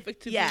specific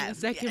to being the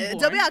second born?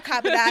 Don't be all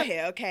cop it out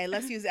here. Okay,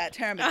 let's use that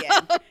term again.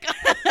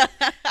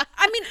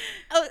 I mean,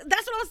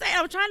 that's what I was saying.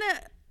 I'm trying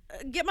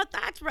to get my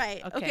thoughts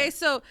right. Okay,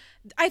 so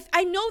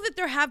I know that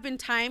there have been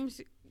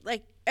times,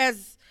 like,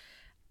 as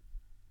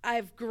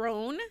I've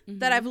grown,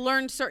 that I've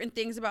learned certain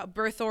things about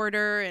birth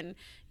order and,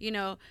 you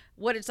know,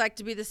 what it's like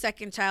to be the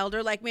second child,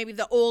 or like maybe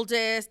the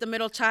oldest, the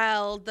middle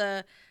child,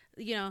 the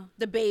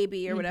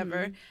baby or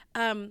whatever.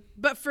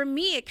 But for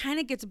me, it kind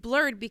of gets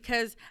blurred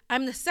because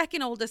I'm the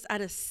second oldest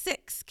out of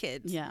 6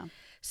 kids. Yeah.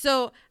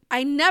 So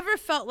I never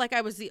felt like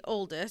I was the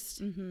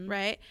oldest,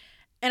 right?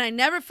 And I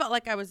never felt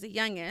like I was the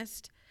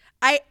youngest.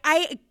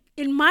 I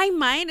in my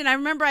mind, and I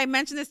remember I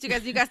mentioned this to you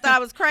guys, you guys thought I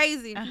was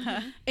crazy.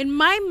 In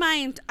my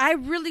mind, I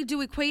really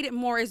do equate it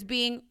more as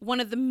being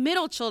one of the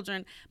middle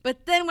children.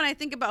 But then when I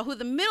think about who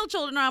the middle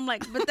children are, I'm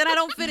like, but then I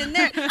don't fit in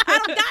there. I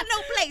don't got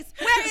no place.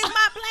 Where is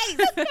my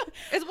place?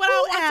 Is what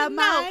I want to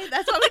know.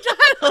 That's what we're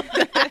trying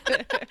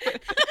to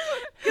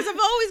Because I've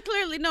always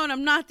clearly known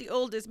I'm not the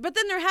oldest. But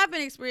then there have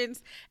been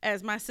experiences,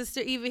 as my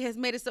sister Evie has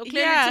made it so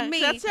clear to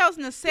me. That's what I was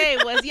going to say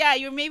was,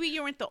 maybe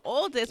you weren't the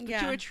oldest,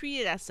 but you were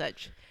treated as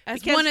such.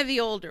 As one of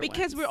the older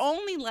because ones. We're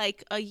only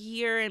like a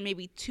year and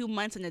maybe 2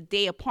 months and a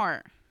day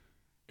apart.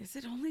 Is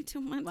it only 2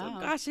 months? Wow.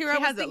 Oh gosh, here She I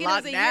was has it thinking it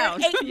was a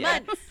locked year,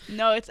 down. 8 months.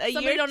 No, it's a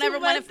Somebody year, don't 2 ever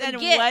wanna months, and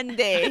forget. 1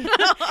 day.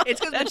 It's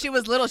because when she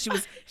was little, she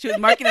was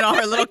marking it on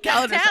her little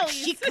calendar. Like,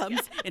 she comes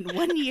in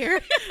 1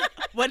 year.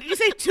 What did you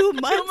say? 2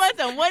 months? 2 months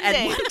and 1 day.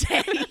 And 1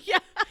 day. Yeah.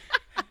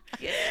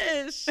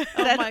 Yes.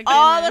 That's my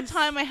all the goodness.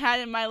 time I had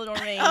in my little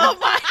reign. Oh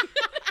my.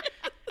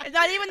 And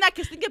not even that,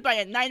 because think about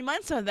it, 9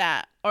 months of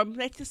that, or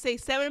let's just say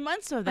 7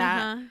 months of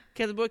that,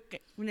 because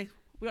we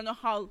don't know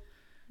how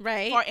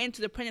far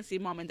into the pregnancy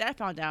mom and dad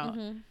found out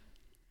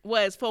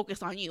was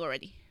focused on you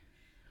already.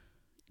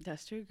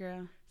 That's true,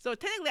 girl. So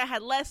technically, I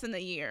had less than a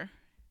year.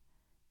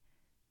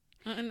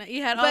 And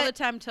you had all the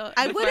time till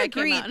I would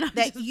agree came out.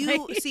 that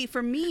you see,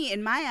 for me,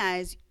 in my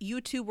eyes, you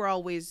two were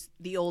always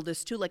the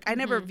oldest too. Like I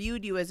never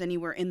viewed you as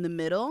anywhere in the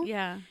middle.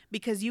 Yeah.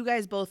 Because you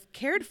guys both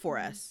cared for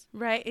us.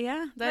 Right.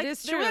 Yeah. That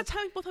is There true. was a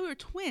time we both thought we were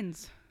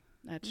twins.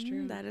 That's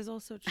true. That is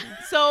also true.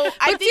 So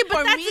I think but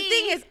for that's me, the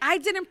thing is, I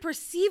didn't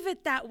perceive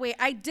it that way.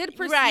 I did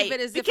perceive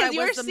it as if I was the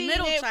you're seeing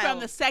middle it child. from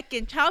the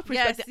second child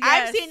perspective.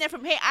 Yes. I'm seeing it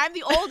from, hey, I'm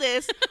the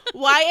oldest.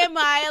 Why am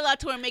I allowed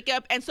to wear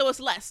makeup and so is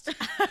Celeste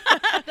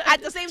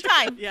at the same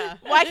time? Yeah.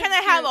 Why can't I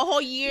have a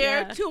whole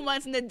year, 2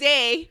 months, and a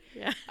day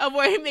of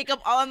wearing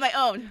makeup all on my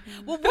own?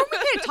 Well, weren't we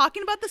kind of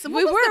talking about this? And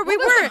we were.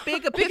 the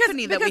big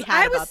epiphany that we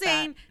had I was about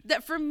saying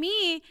that for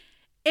me,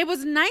 it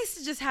was nice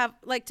to just have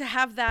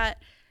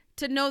that.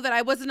 To know that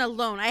I wasn't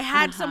alone. I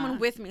had someone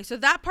with me. So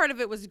that part of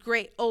it was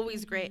great.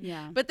 Always great.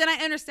 Yeah. But then I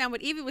understand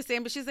what Evie was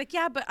saying, but she's like,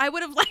 yeah, but I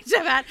would have liked to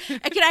have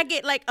had, could I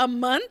get like a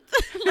month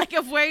like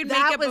of wearing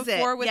makeup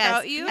before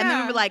without you? And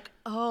then we were like,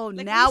 oh,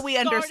 now we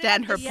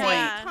understand her point.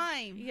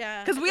 Time.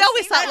 Yeah. Because we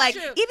always thought like,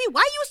 true. Evie,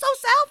 why are you so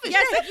selfish?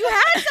 Yes, like you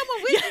had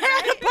someone with You you.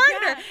 had right? a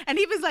partner. Yeah. And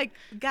he was like,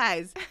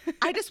 guys,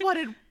 I just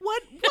wanted one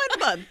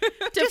month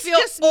To feel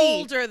just me.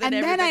 older than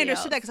And then I everybody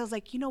understood that else. because I was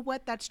like, you know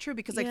what? That's true.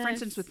 Because like, for Yes.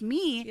 instance, with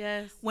me,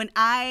 Yes. when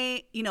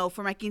I,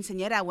 for my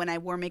quinceañera, when I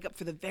wore makeup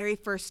for the very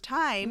first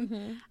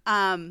time,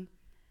 and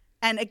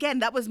again,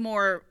 that was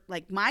more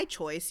like my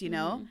choice,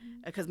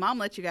 because mom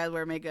let you guys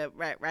wear makeup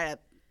right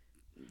at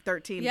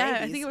 13 Yeah,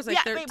 babies. I think it was like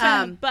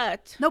 13.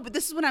 But No, but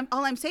this is what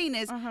all I'm saying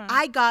is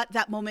I got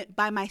that moment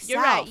by myself.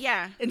 You're right,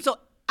 yeah. And so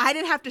I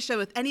didn't have to share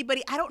with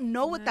anybody. I don't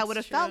know what that would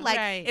have felt like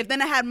Right. if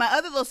then I had my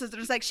other little sister.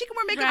 It's like, she can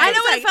wear makeup. I know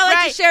what it felt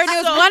like to share, and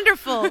it was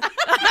wonderful.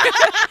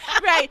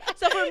 right.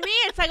 So for me,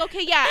 it's like,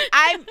 okay, yeah,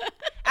 I'm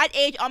at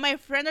age, all my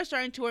friends are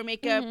starting to wear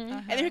makeup,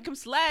 and then here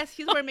comes Celeste.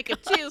 She's wearing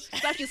makeup too.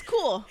 So she's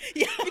cool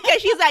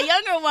because she's that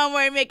younger one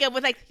wearing makeup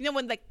with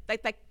when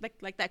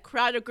like that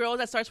crowd of girls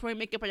that starts wearing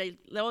makeup at a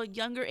little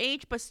younger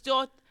age, but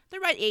still the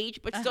right age,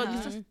 but still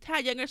just a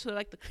tad younger, so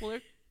like the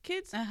cooler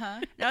kids.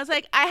 And I was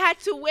like, I had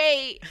to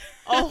wait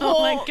a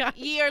whole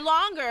year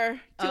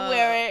longer to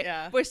wear it.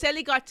 Yeah. Where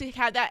Sally got to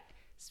have that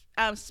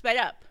sped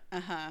up. You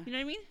know what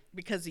I mean?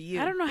 Because of you.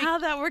 I don't know how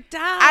that worked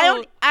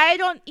out. I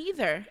don't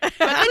either. But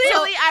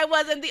clearly I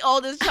wasn't the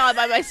oldest child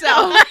by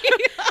myself.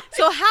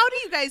 So how do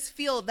you guys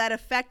feel that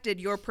affected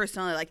your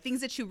personality? Like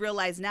things that you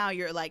realize now,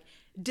 you're like,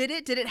 did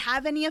it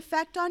have any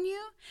effect on you?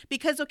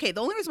 Because, okay,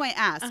 the only reason why I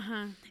ask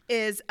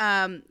is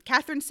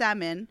Catherine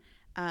Salmon,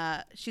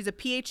 she's a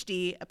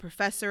PhD, a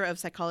professor of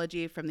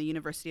psychology from the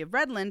University of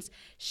Redlands.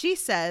 She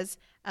says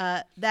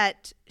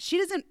that she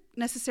doesn't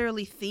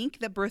necessarily think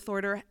that birth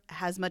order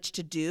has much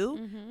to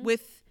do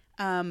with,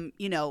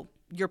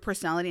 your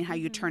personality and how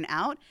you turn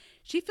out.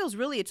 She feels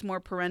really it's more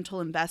parental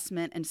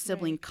investment and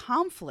sibling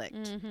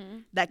conflict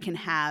that can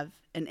have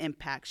an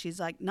impact. She's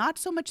like, not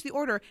so much the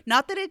order,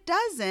 not that it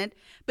doesn't,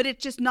 but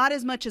it's just not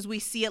as much as we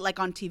see it like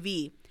on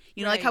TV.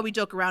 You know, like how we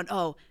joke around,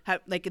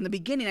 like in the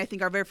beginning, I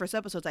think our very first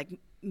episode's like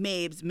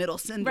Mabe's middle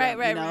syndrome.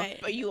 Right.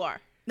 But you are.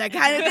 That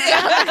kind of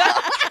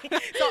thing.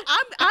 So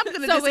I'm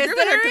going to disagree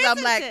with her because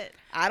I'm like,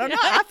 I don't know.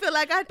 I feel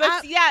like I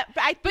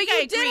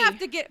did have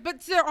to get,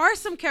 but there are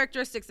some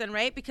characteristics then,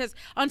 right? Because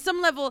on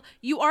some level,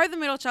 you are the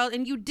middle child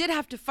and you did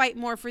have to fight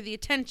more for the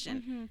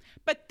attention.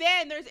 But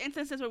then there's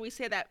instances where we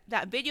say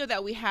that video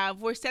that we have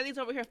where Sally's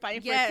over here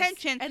fighting for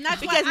attention. And that's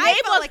because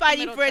Mabel's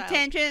fighting for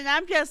attention and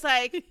I'm just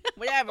like,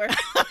 whatever.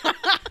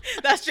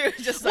 That's true.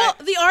 Just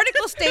the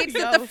article states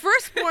that the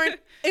firstborn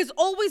is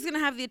always going to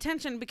have the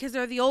attention because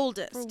they're the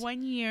oldest. For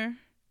 1 year.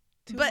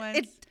 2 but months.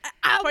 it's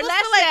for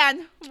less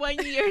than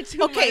 1 year, 2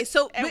 months. Okay,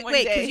 so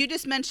wait, because you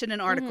just mentioned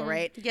an article,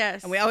 right?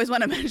 Yes. And we always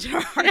want to mention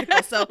our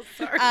article. So,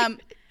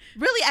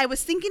 really, I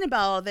was thinking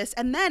about all this,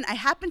 and then I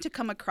happened to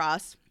come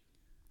across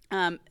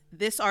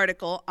this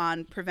article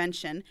on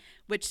prevention,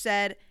 which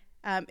said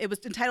it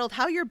was entitled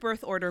 "How Your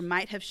Birth Order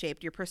Might Have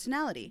Shaped Your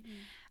Personality."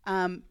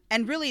 And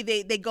really,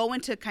 they go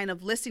into kind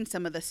of listing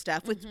some of the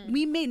stuff, which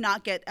we may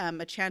not get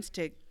a chance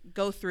to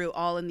go through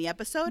all in the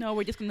episode. No,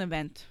 we're just going to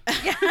vent.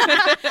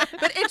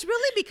 But it's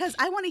really because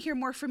I want to hear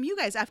more from you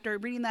guys after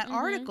reading that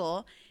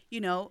article,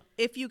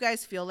 if you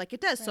guys feel like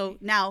it does. Right. So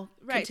now,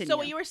 continue. So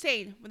what you were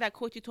saying with that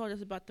quote you told us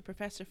about the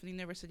professor from the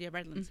University of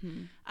Redlands,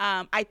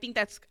 I think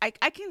that's, I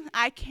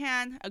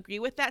can agree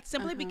with that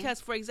simply because,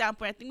 for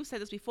example, I think we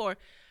said this before,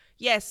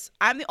 yes,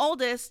 I'm the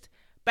oldest,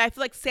 but I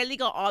feel like Sally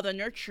got all the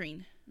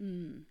nurturing.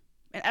 And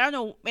I don't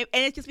know, and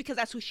it's just because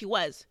that's who she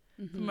was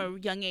from a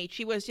young age.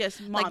 She was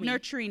just mommy. Like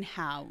nurturing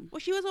how? Well,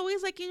 she was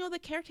always like, the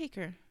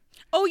caretaker.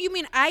 Oh, you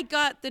mean I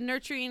got the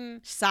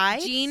nurturing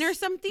side gene or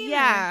something?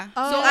 Yeah.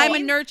 Oh. So I'm a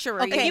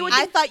nurturer. Okay,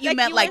 I thought you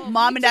meant like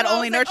mom and dad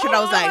only nurtured. I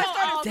was like,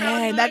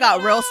 dang, that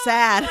got real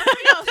sad.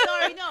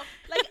 No.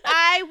 Like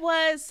I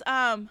was,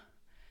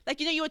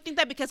 you would think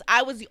that because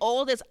I was the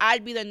oldest,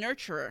 I'd be the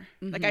nurturer.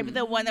 Like I'd be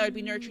the one that would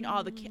be nurturing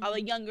all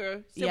the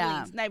younger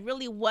siblings, and I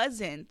really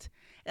wasn't.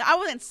 And I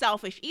wasn't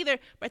selfish either,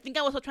 but I think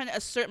I was trying to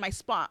assert my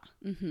spot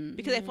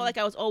because I felt like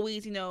I was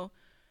always,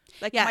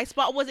 my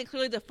spot wasn't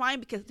clearly defined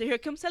because here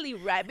comes Sally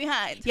right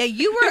behind. Yeah,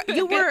 you were.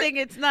 Good thing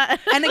it's not.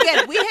 And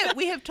again,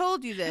 we have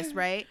told you this,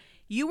 right?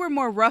 You were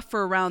more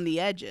rougher around the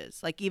edges,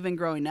 like even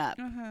growing up.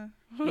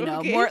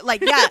 More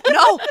like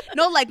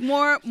like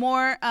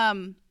more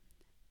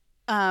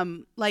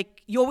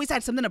like you always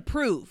had something to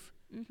prove,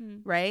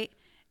 right?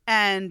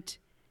 And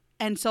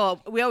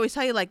so we always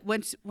tell you like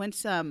once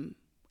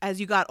as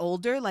you got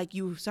older, like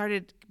you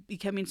started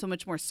becoming so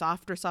much more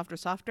softer,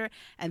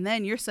 and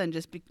then your son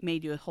just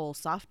made you a whole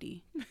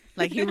softie.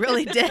 Like he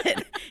really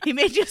did. He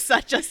made you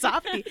such a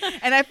softie.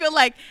 And I feel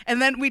like,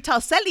 and then we tell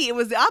Sally it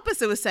was the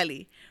opposite with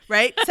Sally,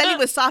 right? Sally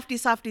was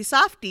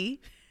softie,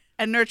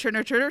 and nurture,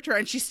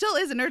 and she still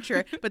is a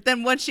nurturer. But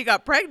then once she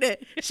got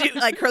pregnant, she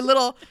like her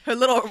little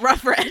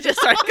rougher edges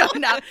started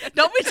coming out.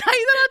 Don't we tell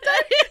you that all the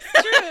time?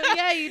 It's true.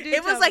 Yeah, you do.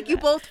 It was like you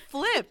both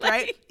flipped,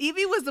 right?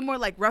 Evie was the more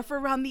like rougher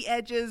around the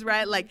edges,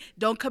 right? Like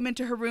don't come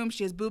into her room.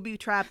 She has booby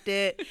trapped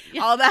it,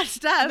 all that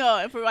stuff.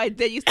 No, for I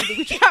did used to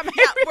booby trap.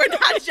 We're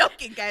not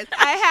joking, guys.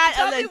 I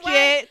had a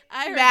legit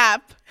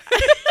map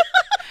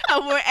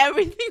of where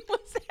everything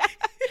was at.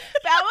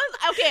 But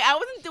I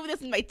wasn't doing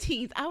this in my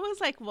teens. I was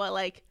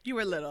like, you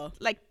were little.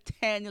 Like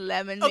 10,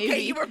 11, maybe.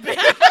 Okay, you were big.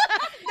 No,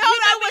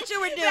 not what you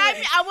were doing.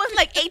 I was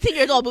like 18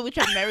 years old, booby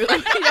trapping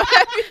everyone.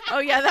 Oh,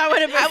 yeah, that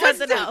would have been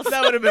something else.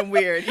 That would have been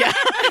weird, yeah.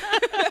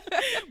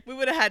 We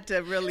would have had to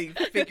really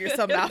figure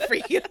something out for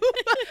you.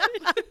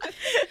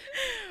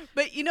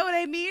 But you know what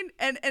I mean?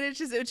 And it's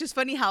just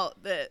funny how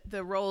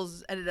the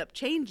roles ended up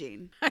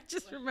changing. I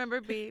just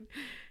remember being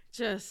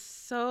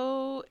just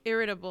so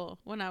irritable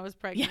when I was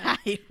pregnant. Yeah,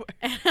 you were.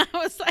 And I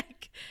was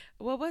like,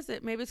 what was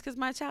it? Maybe it's because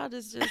my child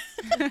is just...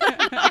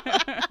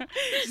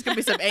 There's going to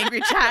be some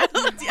angry child.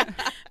 Yeah.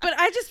 But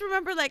I just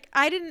remember, like,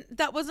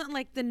 that wasn't,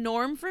 like, the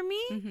norm for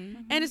me.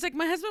 And it's like,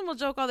 my husband will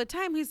joke all the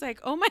time. He's like,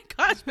 oh, my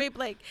gosh, babe,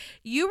 like,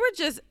 you were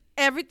just...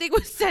 everything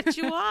would set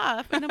you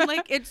off. And I'm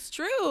like, it's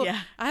true.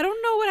 Yeah. I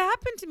don't know what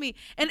happened to me.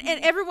 And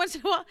every once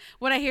in a while,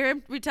 when I hear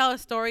him retell a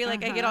story,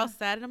 like I get all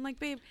sad and I'm like,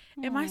 babe,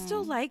 am I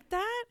still like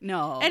that?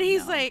 No. And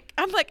he's like,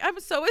 I'm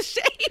so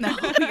ashamed. No,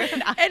 you're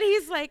not. And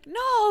he's like,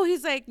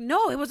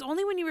 no, it was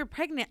only when you were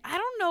pregnant. I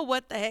don't know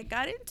what the heck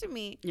got into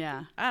me.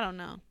 Yeah. I don't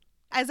know.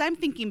 As I'm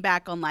thinking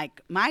back on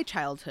like my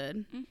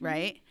childhood,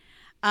 right?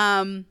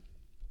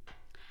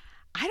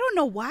 I don't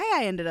know why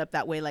I ended up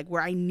that way, like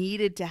where I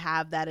needed to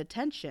have that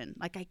attention.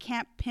 Like I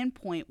can't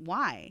pinpoint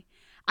why.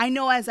 I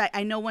know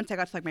once I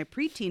got to like my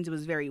preteens, it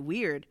was very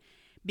weird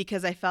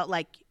because I felt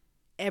like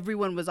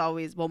everyone was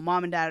always, well,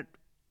 mom and dad,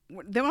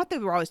 they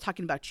were always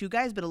talking about you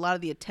guys, but a lot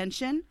of the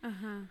attention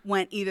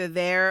went either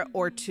there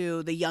or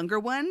to the younger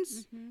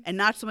ones and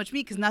not so much me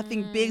because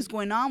nothing big's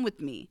going on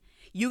with me.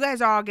 You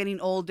guys are all getting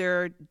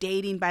older,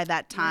 dating by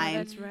that time.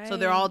 Yeah, that's right. So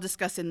they're all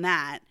discussing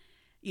that.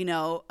 You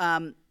know,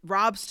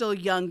 Rob's still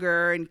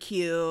younger and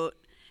cute.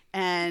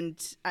 And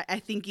I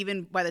think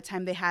even by the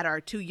time they had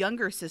our two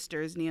younger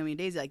sisters, Naomi and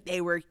Daisy, like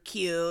they were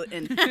cute.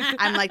 And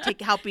I'm like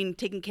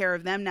taking care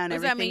of them now and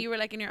everything. Does that mean you were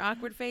like in your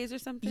awkward phase or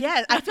something?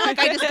 Yeah, I feel like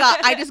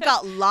I just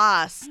got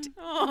lost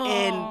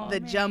in the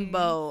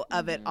jumbo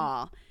of it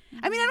all.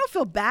 I mean, I don't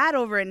feel bad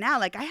over it now.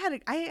 Like I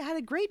had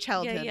a great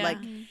childhood. Yeah. Like,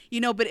 you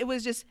know, but it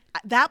was just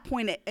at that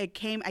point I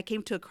came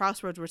to a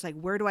crossroads where it's like,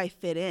 where do I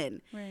fit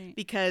in? Right.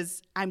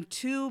 Because I'm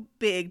too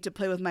big to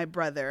play with my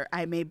brother.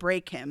 I may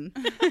break him.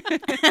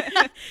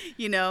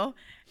 You know?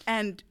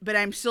 But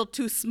I'm still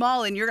too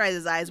small in your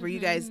guys' eyes where you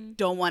guys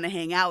don't want to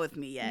hang out with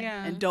me yet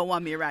and don't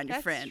want me around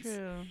your friends.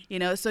 True. You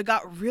know, so it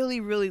got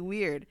really, really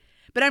weird.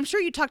 But I'm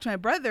sure you talked to my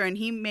brother, and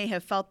he may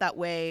have felt that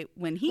way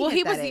when he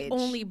hit that age. The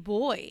only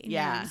boy.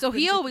 Yeah. So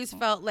he always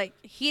felt like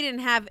he didn't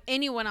have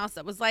anyone else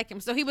that was like him.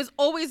 So he was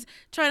always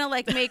trying to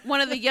like make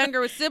one of the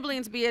younger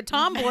siblings be a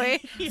tomboy.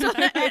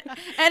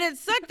 And it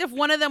sucked if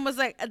one of them was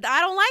like, I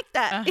don't like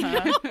that. You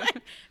know?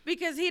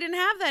 Because he didn't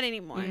have that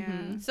anymore.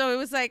 So it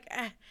was like...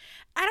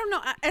 I don't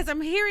know. As I'm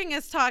hearing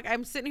us talk,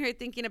 I'm sitting here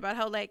thinking about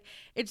how, like,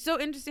 it's so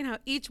interesting how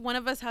each one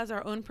of us has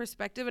our own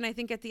perspective. And I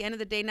think at the end of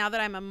the day, now that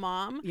I'm a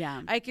mom,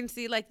 I can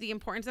see, like, the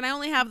importance. And I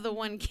only have the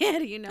one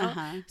kid, you know.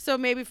 So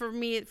maybe for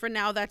me, for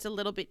now, that's a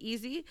little bit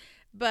easy.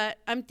 But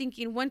I'm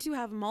thinking once you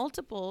have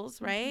multiples,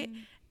 right,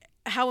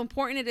 how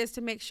important it is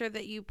to make sure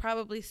that you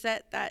probably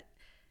set that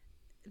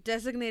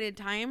designated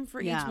time for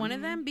each one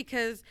of them.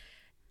 Because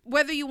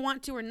whether you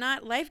want to or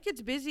not, life gets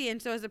busy. And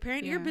so as a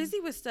parent, you're busy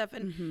with stuff.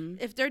 And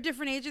if they're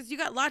different ages, you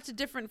got lots of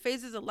different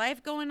phases of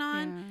life going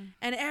on. Yeah.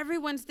 And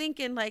everyone's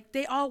thinking like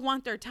they all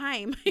want their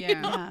time. You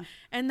know?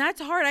 And that's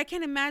hard. I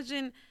can't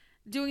imagine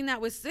doing that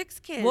with 6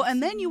 kids. Well,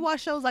 and then you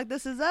watch shows like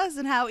This Is Us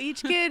and how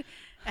each kid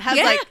has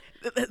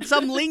like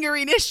some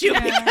lingering issue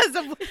because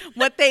of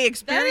what they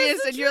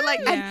experience. And you're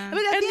like, but at the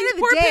end of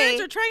the day,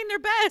 parents are trying their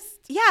best.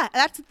 Yeah,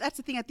 that's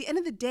the thing. At the end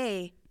of the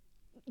day,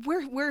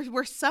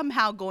 we're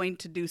somehow going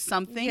to do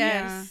something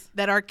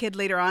that our kid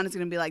later on is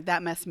going to be like,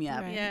 that messed me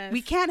up. Right. Yes.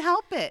 We can't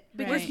help it.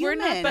 Because we're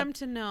not them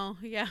to know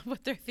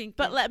what they're thinking.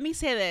 But let me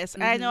say this.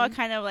 I know I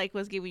kind of like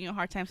was giving you a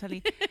hard time,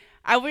 Sally.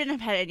 I wouldn't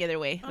have had it any other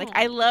way. Like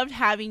I loved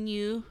having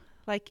you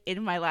like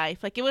in my life.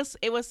 Like it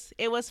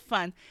was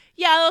fun.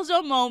 Yeah, those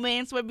little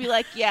moments would be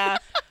like,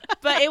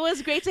 but it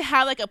was great to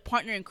have like a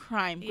partner in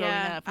crime growing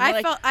up.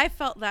 I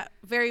felt that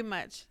very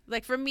much.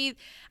 Like for me,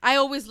 I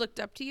always looked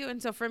up to you,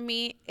 and so for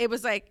me, it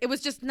was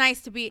just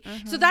nice to be.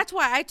 So that's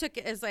why I took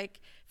it as like,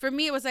 for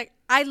me, it was like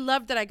I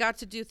loved that I got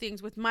to do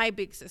things with my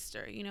big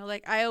sister. You know,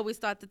 like I always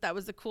thought that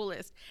was the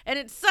coolest, and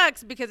it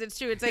sucks because it's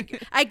true. It's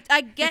like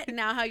I get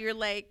now how you're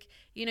like,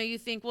 you know, you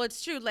think, well,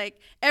 it's true. Like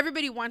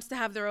everybody wants to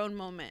have their own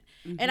moment,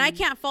 and I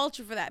can't fault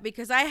you for that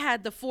because I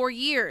had the 4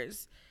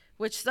 years.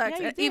 Which sucks.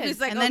 Yeah, Evie's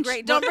like, oh,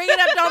 great. Don't bring it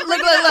up. Don't bring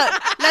it up.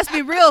 Look. Let's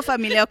be real,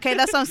 familia, okay?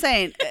 That's what I'm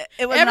saying.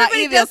 It was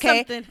everybody not Evie,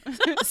 okay?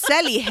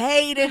 Sally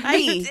hated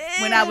me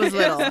when I was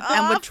little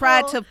and would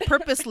try to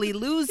purposely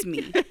lose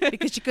me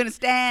because she couldn't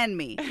stand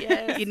me.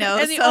 Yes. You know?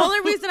 And the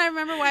only reason I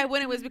remember why I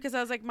wouldn't was because I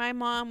was like, my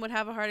mom would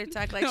have a heart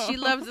attack. Like, she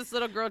loves this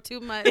little girl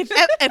too much. If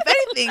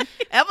anything,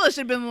 Evelyn should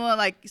have been more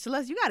like,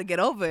 Celeste, you got to get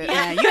over it,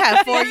 man. You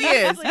have 4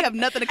 years. You have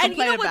nothing to complain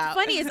about. And you know what's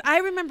funny is I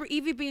remember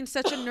Evie being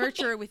such a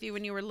nurturer with you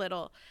when you were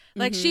little.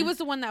 Like she was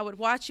the one that would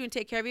watch you and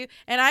take care of you,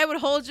 and I would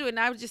hold you and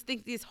I would just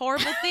think these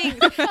horrible things,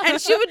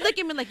 and she would look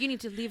at me like, you need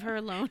to leave her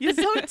alone. You're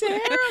so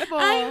terrible.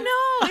 I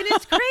know, and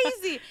it's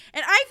crazy,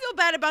 and I feel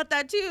bad about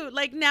that too.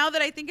 Like now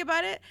that I think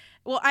about it,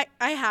 well,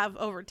 I have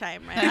over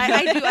time, right?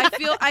 I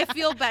do. I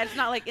feel bad. It's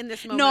not like in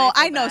this moment. No,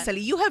 I know, Sally.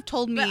 You have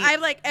told me. But I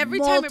like every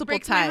time it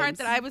breaks my heart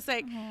that I was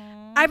like,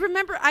 I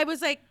remember I was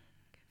like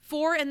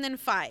 4 and then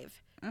 5.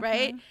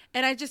 Right.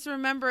 And I just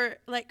remember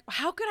like,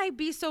 how could I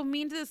be so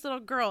mean to this little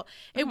girl?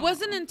 It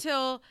wasn't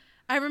until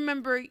I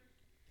remember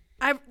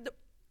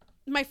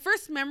my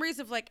first memories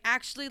of like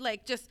actually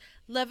like just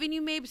loving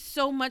you, Mabe,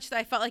 so much that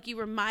I felt like you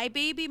were my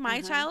baby,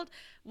 my child,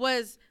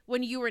 was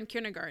when you were in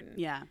kindergarten.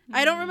 Yeah.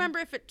 I don't remember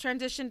if it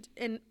transitioned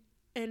in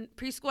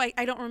preschool.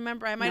 I don't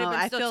remember. I might have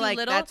been still too like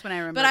little. That's when I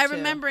remember. But I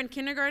remember in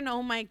kindergarten,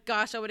 oh my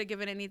gosh, I would have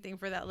given anything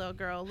for that little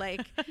girl.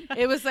 Like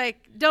it was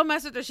like, don't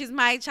mess with her. She's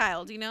my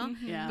child, you know?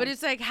 Yeah. But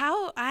it's like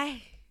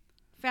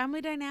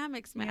family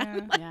dynamics,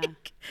 man. Yeah.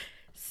 Like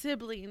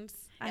siblings.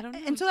 I don't know.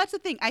 And so that's the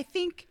thing. I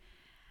think,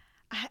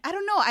 I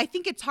don't know. I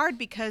think it's hard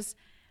because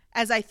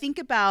as I think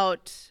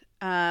about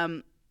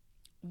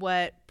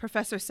what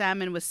Professor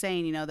Salmon was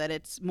saying, you know, that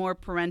it's more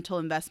parental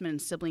investment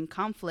and sibling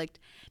conflict,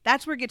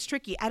 that's where it gets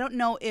tricky. I don't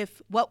know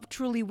if what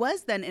truly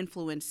was then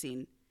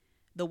influencing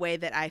the way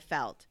that I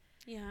felt.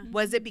 Yeah.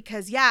 Was it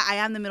because, I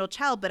am the middle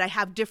child, but I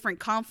have different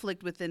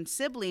conflict within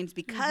siblings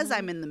because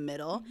I'm in the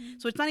middle.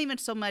 So it's not even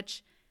so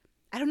much,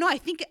 I don't know. I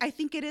think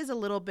it is a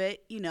little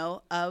bit, you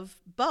know, of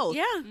both.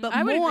 Yeah, but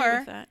I would more, agree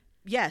with that.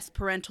 Yes,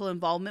 parental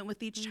involvement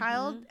with each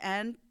child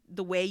and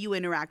the way you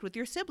interact with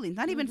your siblings.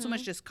 Not even so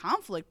much just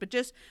conflict, but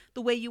just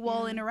the way you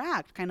all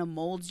interact kind of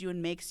molds you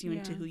and makes you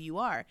into who you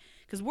are.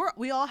 Because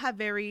we all have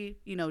very,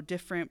 you know,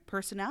 different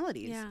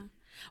personalities. Yeah.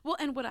 Well,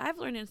 and what I've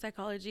learned in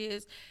psychology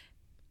is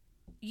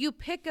you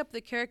pick up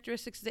the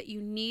characteristics that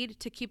you need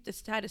to keep the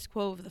status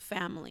quo of the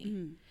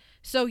family.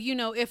 So, you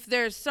know, if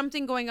there's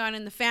something going on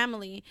in the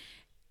family,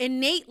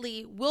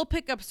 innately we'll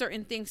pick up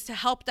certain things to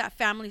help that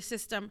family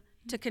system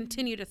to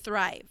continue to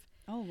thrive.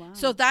 Oh, wow.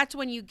 So that's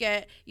when you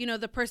get, you know,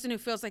 the person who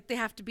feels like they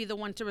have to be the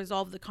one to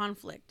resolve the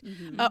conflict,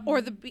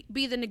 or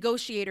be the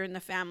negotiator in the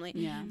family,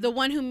 the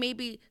one who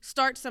maybe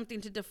starts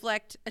something to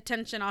deflect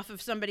attention off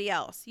of somebody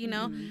else, you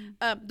know,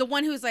 the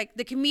one who's like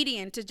the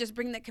comedian to just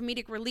bring that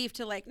comedic relief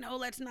to like, no,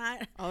 let's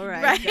not. All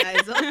right,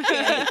 guys.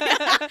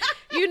 Okay.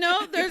 You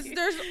know,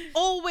 there's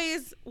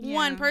always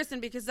one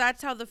person because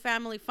that's how the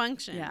family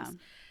functions. Yeah.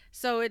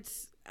 So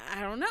it's,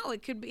 I don't know,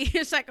 it could be,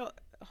 it's like a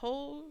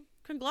whole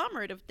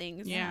conglomerate of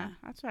things. Yeah,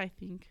 that's what I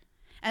think.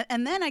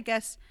 And then I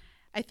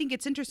think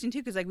it's interesting too,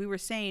 because like we were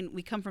saying,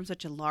 we come from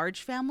such a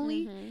large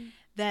family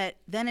that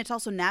then it's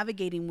also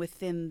navigating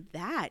within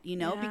that, you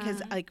know,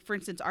 because like, for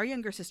instance, our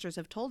younger sisters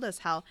have told us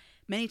how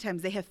many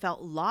times they have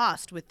felt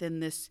lost within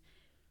this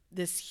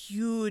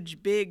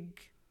huge, big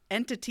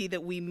entity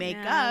that we make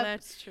up.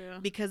 That's true.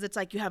 Because it's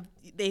like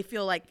they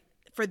feel like,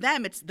 for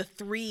them, it's the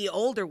three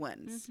older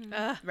ones,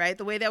 right?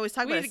 The way they always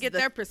talk We about need to get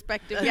their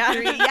perspective.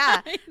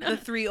 the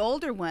three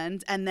older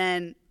ones, and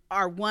then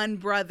our one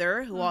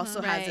brother who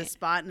also has a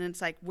spot, and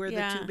it's like we're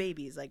the two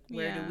babies. Like,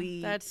 where do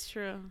we? That's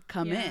true.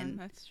 Come in.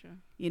 That's true.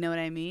 You know what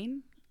I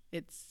mean?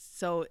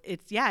 It's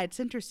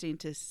interesting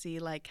to see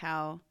like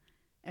how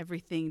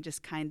everything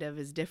just kind of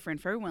is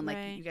different for everyone.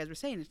 Like you guys were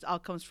saying, it all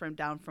comes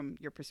down from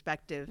your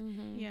perspective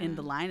in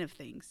the line of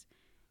things.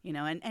 You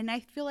know, and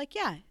I feel like,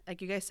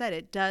 like you guys said,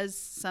 it does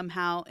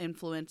somehow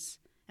influence.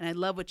 And I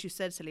love what you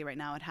said, Celia, right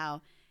now, at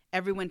how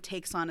everyone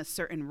takes on a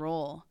certain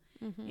role,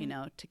 you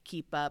know, to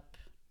keep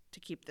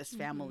this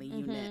family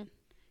unit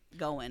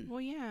going.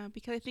 Well, yeah,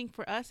 because I think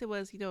for us, it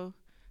was, you know,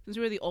 since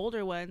we were the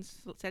older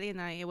ones, Celia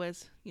and I, it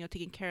was, you know,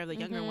 taking care of the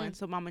younger ones.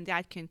 So mom and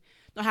dad can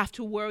not have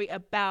to worry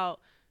about,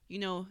 you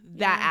know,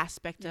 that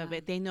aspect of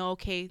it. They know,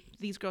 okay,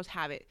 these girls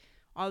have it.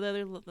 All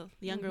the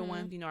younger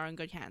ones, you know, are in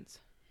good hands.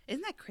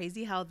 Isn't that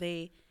crazy how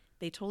they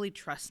totally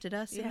trusted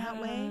us in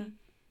that way?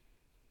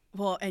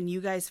 Well, and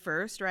you guys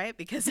first, right?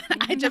 Because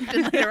I jumped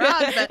in later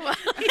on.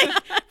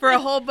 But for a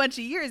whole bunch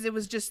of years, it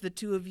was just the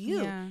two of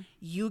you. Yeah.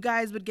 You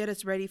guys would get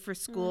us ready for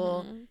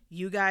school.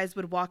 You guys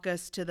would walk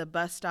us to the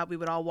bus stop. We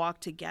would all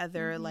walk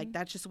together. Like,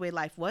 that's just the way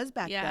life was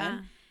back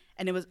then.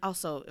 And it was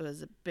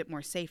a bit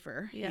more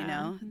safer, you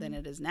know, than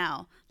it is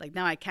now. Like,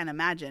 now I can't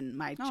imagine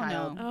my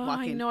child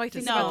walking. I know. I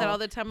think about that all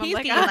the time. I'm He's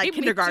like, like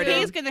kindergarten.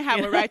 He's going to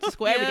have a ride to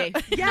school every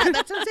day. Yeah,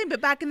 that's what I'm saying.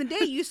 But back in the day,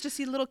 you used to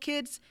see little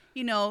kids,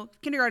 you know,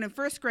 kindergarten,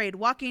 first grade,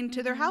 walking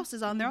to their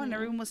houses on their own.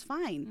 Everyone was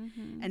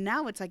fine. And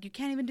now it's like, you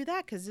can't even do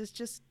that because it's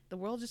just, the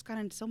world just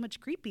gotten so much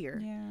creepier.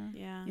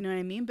 Yeah. You know what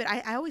I mean? But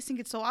I always think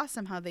it's so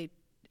awesome how they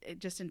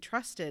just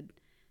entrusted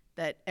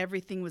that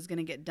everything was going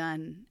to get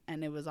done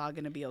and it was all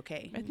going to be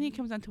okay. I think it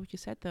comes down to what you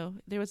said, though.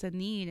 There was a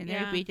need, and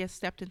everybody just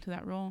stepped into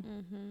that role.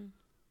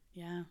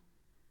 Yeah.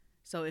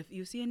 So if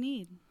you see a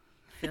need,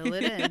 fill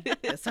it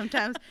in.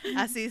 Sometimes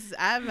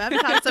I've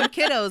taught some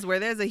kiddos where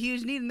there's a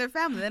huge need in their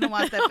family. They don't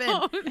want to step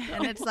in.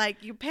 And it's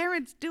like, your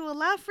parents do a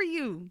lot for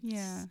you.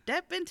 Yeah.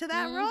 Step into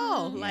that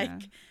role.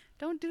 Like,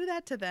 don't do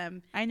that to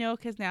them. I know,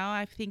 because now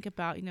I think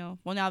about, you know,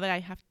 well, now that I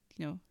have,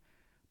 you know,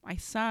 my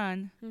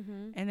son,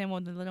 and then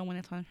when the little one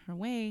is on her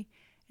way,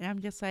 and I'm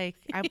just like,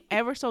 I'm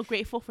ever so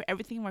grateful for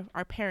everything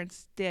our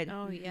parents did.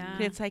 Oh yeah.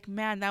 It's like,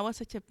 man, that was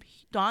such a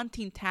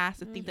daunting task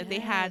to think that they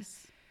had,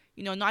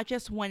 you know, not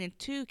just 1 and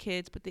 2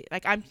 kids, but they,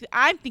 like I'm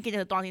thinking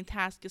it's a daunting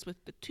task just with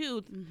the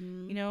 2,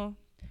 you know.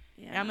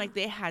 And I'm like,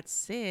 they had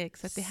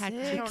 6 that they had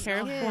to Six care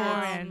for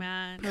kids.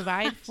 and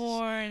provide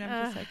for. And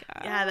I'm just like,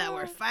 Yeah, that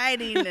we're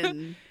fighting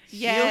and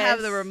Yes. you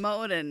have the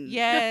remote and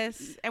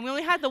yes. And we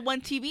only had the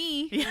one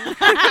TV.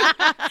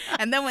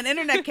 and then when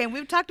internet came,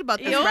 we've talked about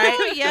this, Oh,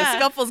 right? yeah. The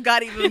scuffles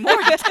got even more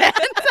intense.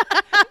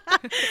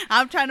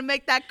 I'm trying to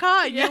make that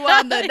call. You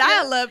on the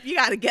dial-up, you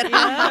got to get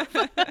off.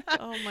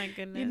 Oh my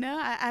goodness. You know,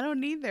 I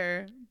don't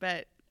either,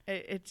 but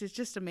it's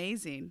just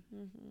amazing.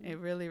 It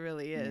really,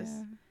 really is.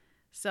 Yeah.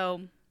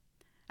 So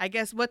I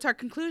guess what's our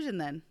conclusion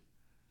then?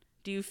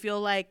 Do you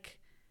feel like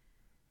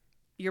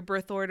your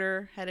birth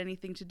order had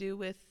anything to do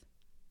with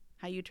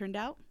how you turned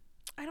out?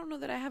 I don't know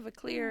that I have a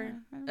clear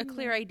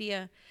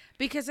idea,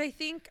 because I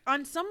think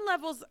on some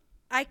levels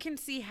I can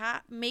see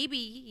maybe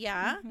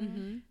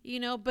you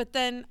know, but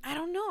then I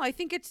don't know. I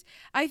think it's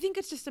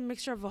just a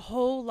mixture of a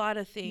whole lot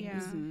of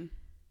things. Yeah.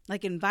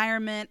 Like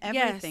environment,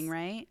 everything, Yes.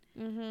 right?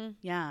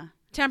 Yeah.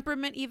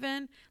 Temperament,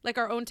 even like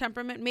our own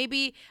temperament.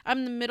 Maybe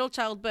I'm the middle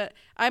child, but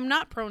I'm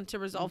not prone to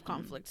resolve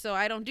conflict, so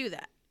I don't do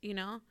that, you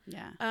know.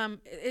 Yeah.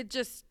 It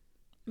just,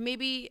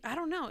 maybe, I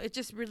don't know, it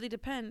just really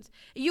depends.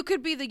 You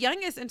could be the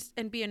youngest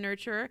and be a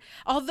nurturer,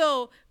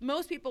 although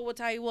most people will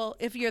tell you, well,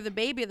 if you're the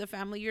baby of the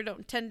family, you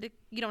don't tend to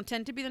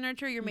be the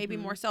nurturer. You're maybe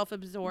more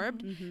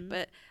self-absorbed.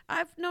 But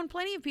I've known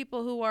plenty of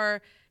people who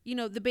are, you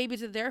know, the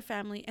babies of their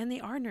family, and they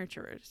are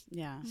nurturers.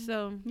 Yeah.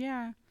 So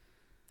Yeah.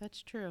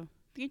 That's true.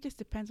 I think it just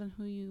depends on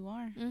who you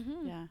are.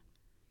 Yeah.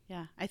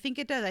 Yeah. I think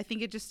it does. I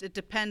think it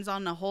depends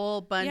on a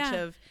whole bunch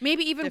of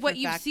maybe even what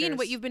different you've seen,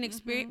 what factors.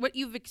 you've been what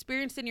you've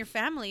experienced in your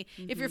family.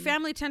 If your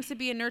family tends to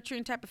be a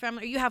nurturing type of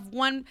family, or you have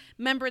one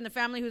member in the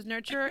family who's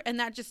nurturer, and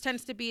that just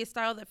tends to be a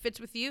style that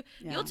fits with you,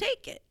 you'll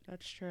take it.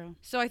 That's true.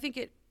 So I think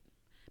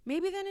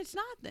maybe then it's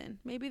not then.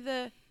 Maybe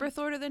the birth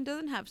order then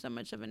doesn't have so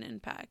much of an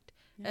impact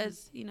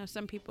as, you know,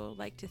 some people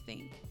like to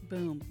think.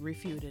 Boom,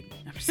 refuted.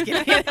 I'm just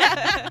kidding.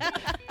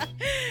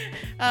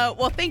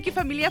 Well, thank you,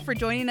 familia, for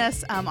joining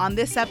us on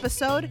this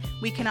episode.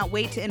 We cannot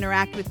wait to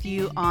interact with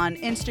you on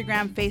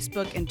Instagram,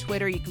 Facebook, and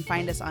Twitter. You can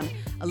find us on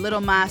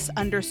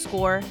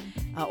 _,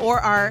 or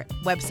our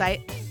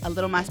website,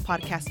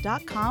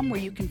 alittlemasspodcast.com, where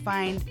you can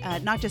find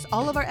not just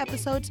all of our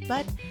episodes,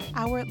 but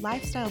our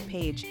lifestyle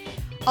page.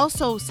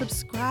 Also,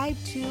 subscribe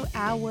to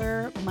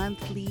our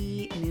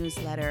monthly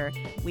newsletter.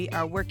 We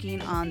are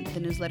working on the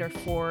newsletter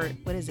for,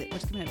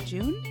 what's coming up,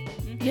 June?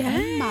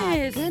 Yes. Oh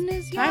my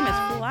goodness, Time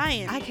y'all. is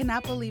flying. I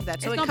cannot believe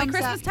that. So it's it gonna be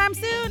comes Christmas out, time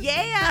soon.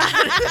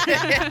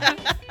 yeah.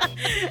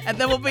 And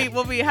then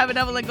we'll be having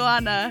Evelyn go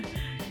on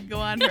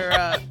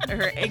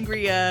her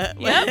angry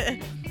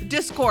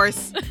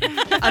discourse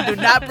on do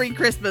not bring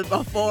Christmas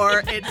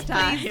before it's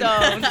time. Please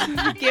don't.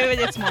 Give it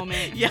its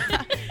moment.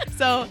 Yeah.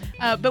 So,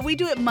 but we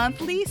do it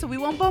monthly, so we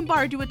won't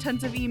bombard you with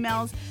tons of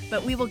emails,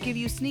 but we will give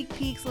you sneak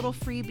peeks, little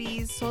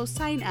freebies. So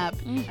sign up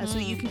so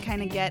that you can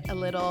kind of get a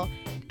little,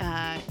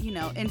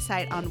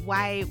 insight on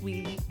why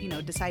we,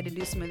 decide to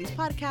do some of these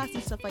podcasts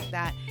and stuff like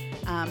that.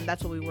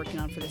 That's what we're working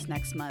on for this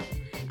next month.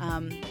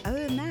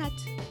 Other than that,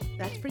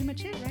 that's pretty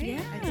much it, right?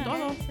 Yeah. I think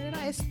I said it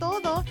all. Es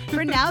todo.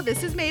 For now,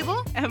 this is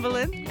Mabel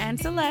Evelyn. And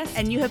Celeste.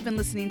 and you have been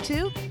listening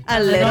to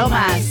A Little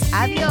Más.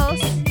 Adios.